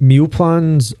 So I mean, meal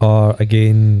plans are,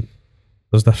 again,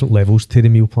 there's different levels to the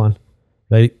meal plan,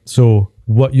 right? So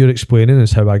what you're explaining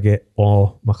is how I get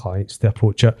all my clients to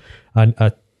approach it. And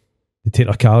they take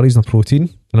their calories and their protein,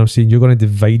 and I'm saying you're going to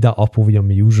divide that up over your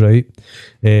meals, right?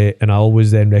 And I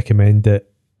always then recommend that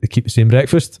they keep the same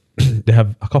breakfast. They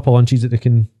have a couple of lunches that they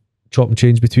can chop and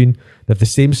change between. They have the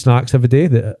same snacks every day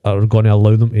that are going to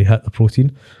allow them to hit the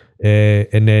protein.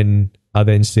 And then I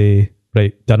then say,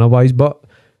 right, dinner-wise, but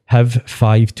have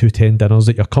 5 to 10 dinners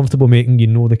that you're comfortable making. You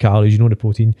know the calories, you know the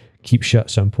protein. Keep shit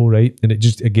simple, right? And it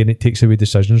just, again, it takes away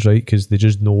decisions, right? Because they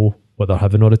just know what they're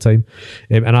having all the time.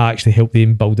 And I actually help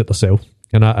them build it themselves.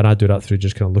 And I do that through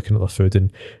just kind of looking at their food.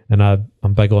 And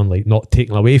I'm big on like not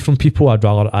taking away from people. I'd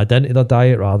rather add into their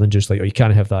diet rather than just like, oh, you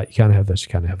can't have that, you can't have this, you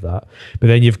can't have that. But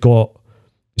then you've got,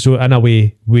 so in a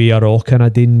way, we are all kind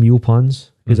of doing meal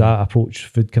plans because I approach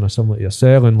food kind of similar to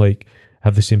yourself and like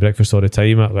have the same breakfast all the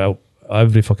time. Well,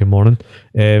 every fucking morning.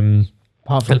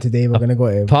 Apart from today, we're going to go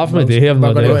to... Apart from today, I'm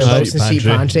going not to go doing to Wilson Street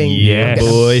Pantry. Yeah,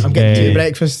 boy. I'm getting 2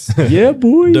 breakfasts. Yeah,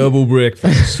 boy. Double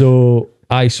breakfast. So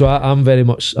I'm very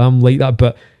much, I'm like that,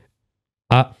 but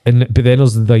but then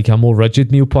there's like a more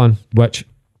rigid meal plan, which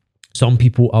some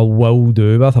people I will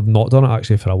do with. I've not done it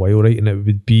actually for a while, right? And it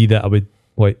would be that I would,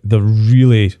 like, they're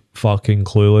really fucking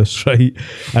clueless, right?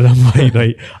 And I'm like,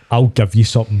 right, I'll give you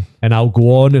something. And I'll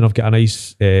go on and I've got a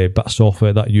nice bit of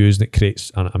software that I use and it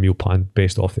creates a meal plan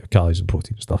based off their calories and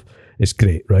protein and stuff. It's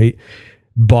great, right?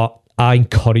 But I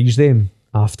encourage them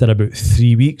after about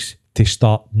 3 weeks to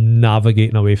start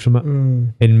navigating away from it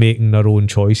and making their own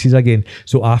choices again.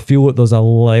 So I feel that there's a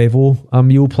level of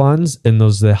meal plans and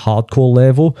there's the hardcore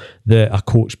level that a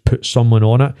coach puts someone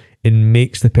on it and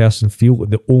makes the person feel that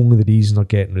the only reason they're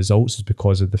getting results is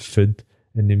because of the food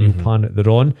and the meal plan that they're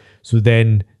on. So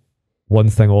then one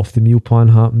thing off the meal plan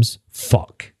happens,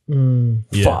 fuck, I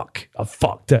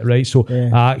fucked it, right? So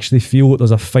I actually feel that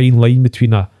there's a fine line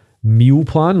between a meal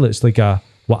plan that's like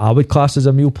what I would class as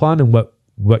a meal plan and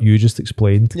what you just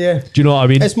explained. Yeah. Do you know what I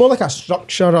mean? It's more like a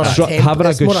structure or having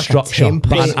a good structure.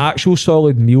 But an actual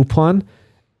solid meal plan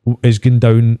is going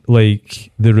down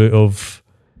like the route of,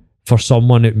 for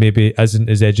someone that maybe isn't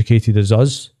as educated as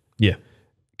us,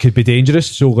 could be dangerous.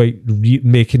 So like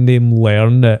making them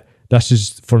learn that this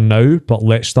is for now, but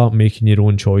let's start making your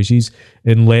own choices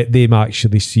and let them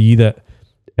actually see that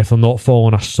if they're not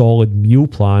following a solid meal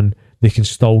plan, they can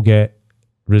still get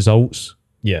results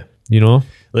Yeah.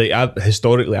 Like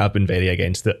historically, I've been very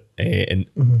against it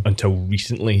until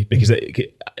recently, because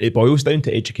it boils down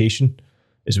to education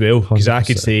as well. Because I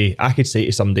could say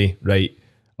to somebody, right,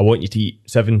 I want you to eat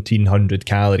 1,700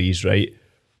 calories, right,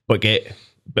 but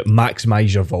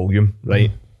maximize your volume,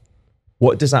 right?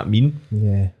 What does that mean?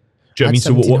 Yeah. Do you know what I mean?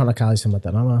 So 1,700 calories from my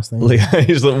dinner last night.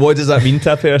 What does that mean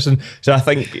to a person? So I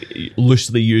think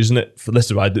loosely using it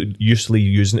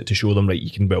to show them, right,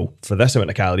 you can, for this amount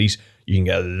of calories, you can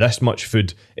get this much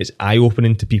food. It's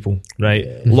eye-opening to people, right?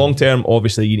 Yeah. Long term,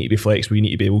 obviously, you need to be flexible. You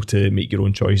need to be able to make your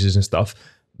own choices and stuff.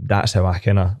 That's how I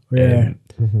kind of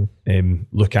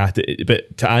look at it.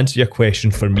 But to answer your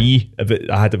question, for me,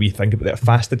 I had a wee think about that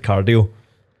fasted cardio.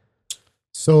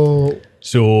 So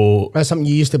that's something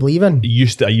you used to believe in? I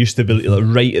used to believe, like,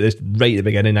 right at the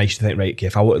beginning, I used to think, right, okay,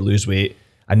 if I want to lose weight,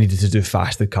 I needed to do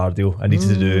fasted cardio. I needed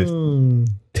to do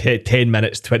 10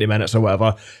 minutes, 20 minutes or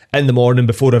whatever in the morning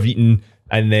before I've eaten,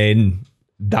 and then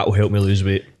that will help me lose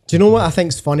weight. Do you know what I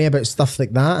think's funny about stuff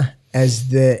like that? Is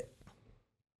that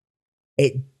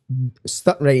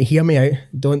right, hear me out.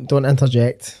 Don't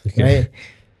interject. Okay. Right?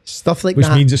 Stuff like Which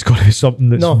that. Which means it's got to be something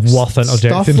that's worth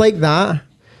interjecting. Stuff like that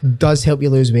does help you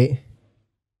lose weight.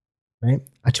 Right?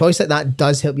 A choice like that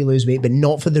does help you lose weight, but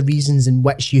not for the reasons in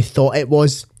which you thought it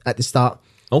was at the start.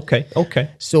 Okay.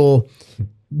 So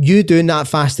you doing that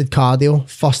fasted cardio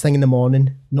first thing in the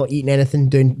morning, not eating anything,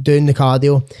 doing the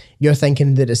cardio, you're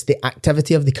thinking that it's the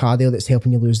activity of the cardio that's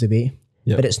helping you lose the weight.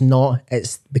 Yep. But it's not.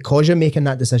 It's because you're making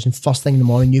that decision first thing in the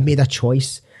morning, you've made a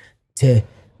choice to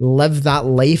live that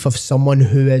life of someone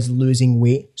who is losing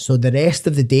weight. So the rest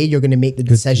of the day, you're going to make the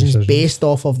decisions based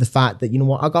off of the fact that, you know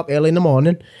what, I got up early in the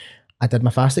morning, I did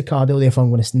my fasted cardio, therefore I'm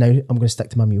going to stick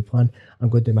to my meal plan. I'm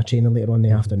going to do my training later on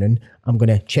in the afternoon. I'm going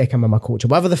to check in with my coach, or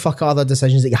whatever the fuck other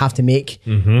decisions that you have to make,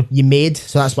 you made.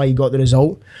 So that's why you got the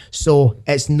result. So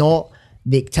it's not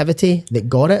the activity that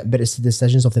got it, but it's the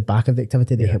decisions off the back of the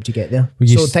activity that helped you get there.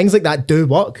 So things like that do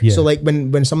work. Yeah. So like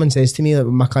when someone says to me, like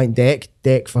my client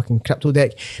Deck, fucking Crypto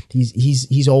Deck,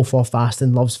 he's all for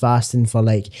fasting, loves fasting for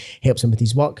like, helps him with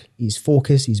his work, his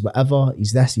focus, he's whatever,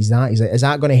 he's this, he's that. He's like, is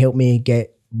that going to help me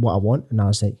get what I want? And I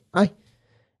was like, aye.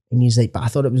 And he's like, but I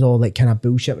thought it was all like kind of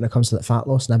bullshit when it comes to like fat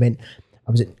loss. And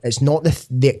it's not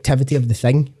the activity of the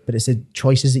thing, but it's the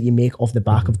choices that you make off the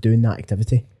back of doing that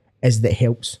activity is that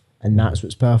helps. And that's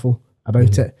what's powerful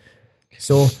about it.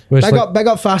 So big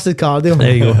up fasted cardio.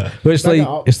 There you go. But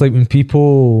it's like when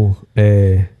people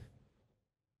don't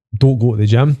go to the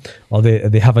gym, or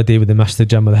they have a day where they miss the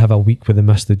gym, or they have a week where they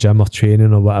miss the gym or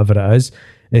training or whatever it is.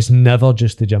 It's never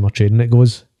just the gym or training that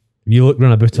goes. If you look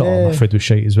around about it, my food was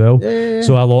shite as well. Yeah.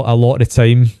 So a lot of the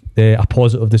time, a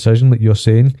positive decision, like you're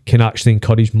saying, can actually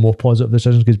encourage more positive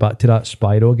decisions. Goes back to that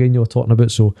spiral again you were talking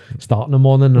about. So starting in the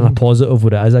morning and a positive,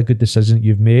 where it is a good decision that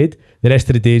you've made, the rest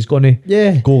of the day is going to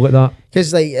go like that.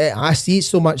 Because like I see it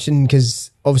so much, and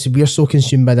because obviously we're so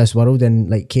consumed by this world,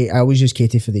 and like I always use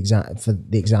Katie for the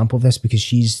example of this, because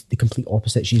she's the complete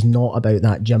opposite. She's not about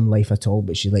that gym life at all,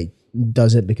 but she like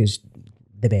does it because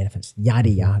the benefits, yada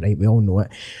yada, right? We all know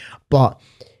it. But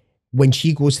when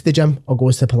she goes to the gym or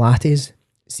goes to Pilates,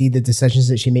 see the decisions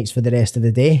that she makes for the rest of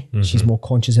the day, she's more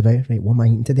conscious about, right, what am I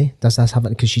eating today? Does this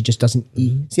happen? Because she just doesn't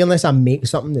eat. See, unless I make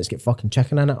something that's got fucking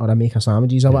chicken in it, or I make her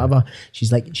sandwiches or whatever,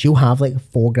 she's like, she'll have like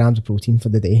 4 grams of protein for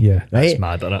the day. Yeah, right? That's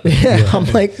mad, isn't it? I'm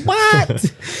like,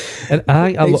 what? And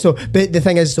but the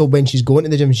thing is, so when she's going to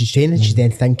the gym and she's training, she's then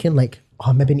thinking like,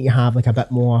 oh, maybe I need to have like a bit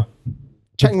more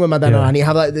chicken with my dinner. I need to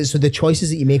have like this. So the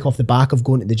choices that you make off the back of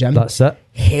going to the gym, that's it.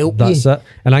 That's it.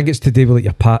 And I think it's to do with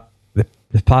like the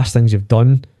past things you've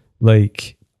done.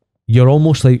 Like, you're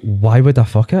almost like, why would I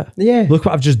fuck it? Yeah. Look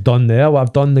what I've just done there. What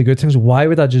I've done, the good things. Why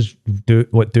would I just do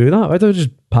that? Why don't I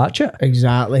just patch it?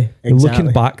 Exactly.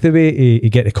 Looking back the way you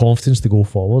get the confidence to go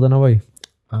forward in a way.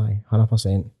 Aye,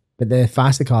 100%. But the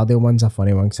fasted cardio one's a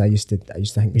funny one, because I used to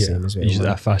think the same as well. You used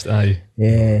to fast, aye.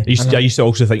 Yeah. I used to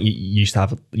also think you used to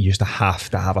have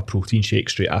to have a protein shake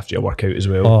straight after your workout as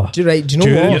well. Oh. Do you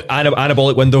know what?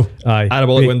 Anabolic window. Aye.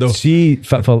 Anabolic window. See,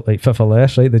 Fit for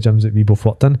Less, right? The gyms that we both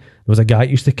worked in. There was a guy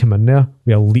who used to come in there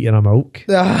with a litre of milk.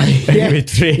 Yeah. He would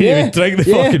drink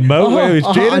the fucking milk while he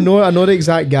was training. I know the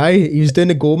exact guy. He was doing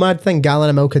the GoMad thing, gallon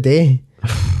of milk a day.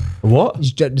 What?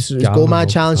 It was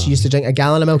GoMad challenge. He used to drink a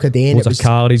gallon of milk a day, and loads of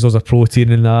calories, loads of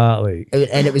protein in that. Like,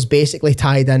 and it was basically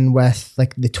tied in with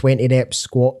like the 20 rep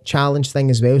squat challenge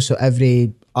thing as well. So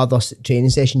every other training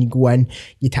session, you go in,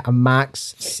 you take a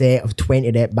max set of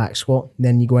 20 rep back squat,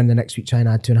 then you go in the next week, try and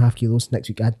add 2.5 kilos, next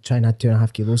week try and add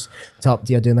 2.5 kilos, it's up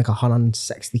to you're doing like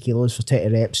 160 kilos for 20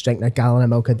 reps, drinking a gallon of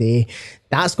milk a day.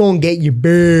 That's going to get you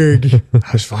big.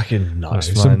 That's fucking nuts,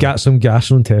 man. Some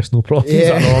gastrointestinal problems.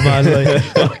 Yeah. I know, man. Like,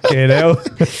 fucking hell.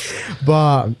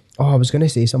 But I was going to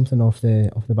say something off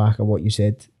the back of what you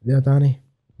said there, Danny.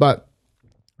 But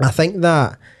I think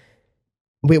that,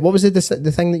 wait, what was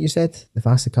the thing that you said? The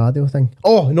fasted cardio thing?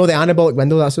 Oh, no, the anabolic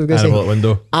window. That's what I was going to say. Anabolic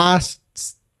window.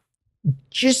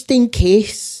 Just in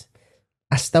case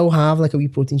I still have like a wee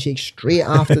protein shake straight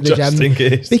after the Just gym. in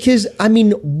case. Because, I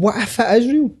mean, what if it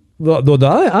is real? The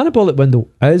anabolic window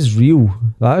is real.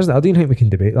 That is, I don't think we can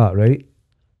debate that, right?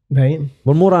 Right.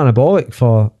 We're more anabolic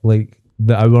for like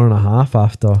the hour and a half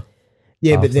after.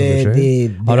 Yeah, but after the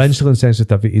the our insulin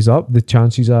sensitivity is up. The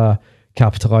chances are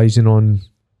capitalising on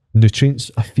nutrients.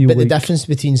 I feel but like the difference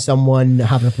between someone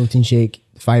having a protein shake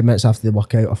 5 minutes after the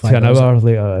workout or 5 to an hours, hour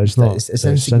later, it's not. it's It's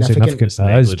insignificant.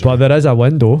 insignificant. It is, but there is a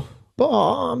window. but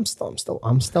I'm still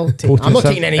taking. I'm not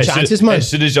taking any chances, man. As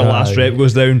soon as your last rep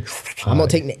goes down, I'm not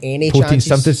taking any Protein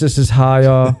chances. synthesis is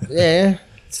higher. Yeah.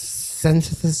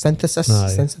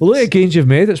 Synthesis. Well, look at gains you've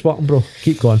made. It's working, bro.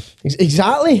 Keep going.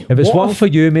 Exactly. If it's What working if- for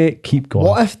you, mate, keep going.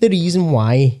 What if the reason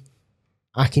why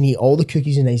I can eat all the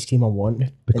cookies and ice cream I want,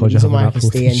 Because and the you're reason why I having can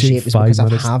that stay in protein shake shape is 5 because I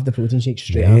minutes. have the protein shake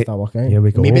straight Mate, after I work out. Here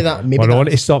we go. Maybe We're on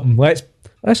that's to something.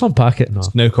 Let's unpack it now.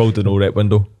 now called the no rep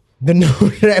window. the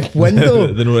no rep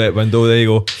window. The no rep window. There you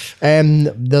go.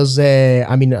 There's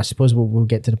I mean, I suppose we'll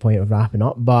get to the point of wrapping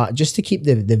up, but just to keep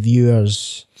the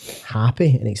viewers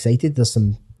happy and excited, there's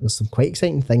some quite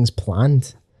exciting things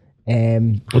planned.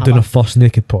 We're doing a first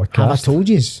naked have I podcast. told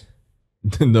you?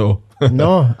 No.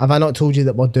 No, have I not told you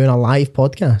that we're doing a live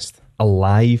podcast? A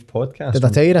live podcast. Did I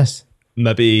tell you this?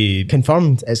 Maybe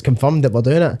Confirmed. It's confirmed that we're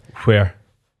doing it. where?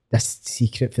 That's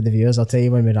secret for the viewers. I'll tell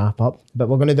you when we wrap up. But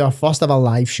we're going to do our first ever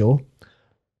live show.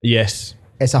 Yes.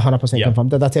 It's 100% Yep.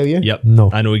 confirmed. Did I tell you? Yep.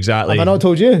 No. I know exactly. Have I not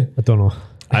told you? I don't know.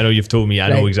 I know you've told me. I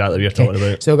know Right. exactly what you're talking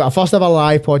about. So we've got a first ever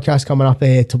live podcast coming up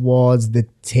towards the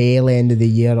tail end of the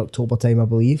year, October time, I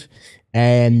believe.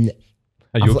 And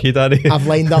Are you okay, Daddy? I've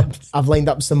lined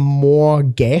up some more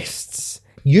guests.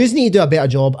 You just need to do a better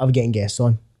job of getting guests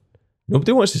on.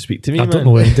 Nobody wants to speak to me, I man. don't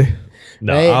know, Andy.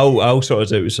 No, Right. I'll sort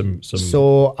us out with some.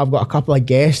 So I've got a couple of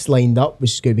guests lined up,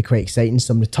 which is going to be quite exciting.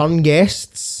 Some return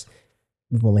guests.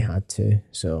 We've only had 2,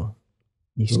 so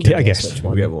you can Get a guess guest. which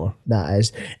We'll one get more. that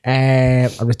is. A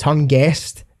return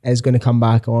guest is going to come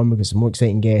back on. We've got some more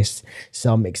exciting guests,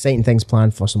 some exciting things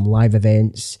planned for some live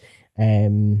events.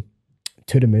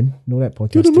 To the moon. No, that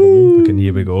podcast. To the moon. Fucking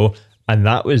here we go. And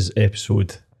that was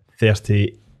episode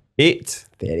 38.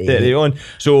 30 on.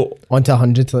 So On to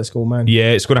 100. Let's go, man.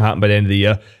 yeah, it's going to happen by the end of the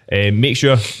year. Make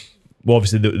sure, well,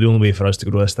 obviously the only way for us to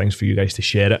grow this thing is for you guys to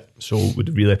share it. So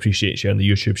we'd really appreciate sharing the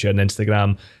YouTube, sharing the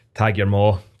Instagram, tag your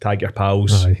ma, tag your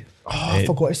pals, Aye. Oh, I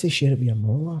forgot to say share it with your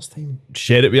mom last time.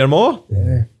 share it with your ma.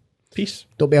 Yeah. Peace.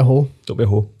 Don't be a hoe. Don't be a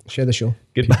hoe. Share the show.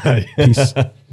 Goodbye. Peace.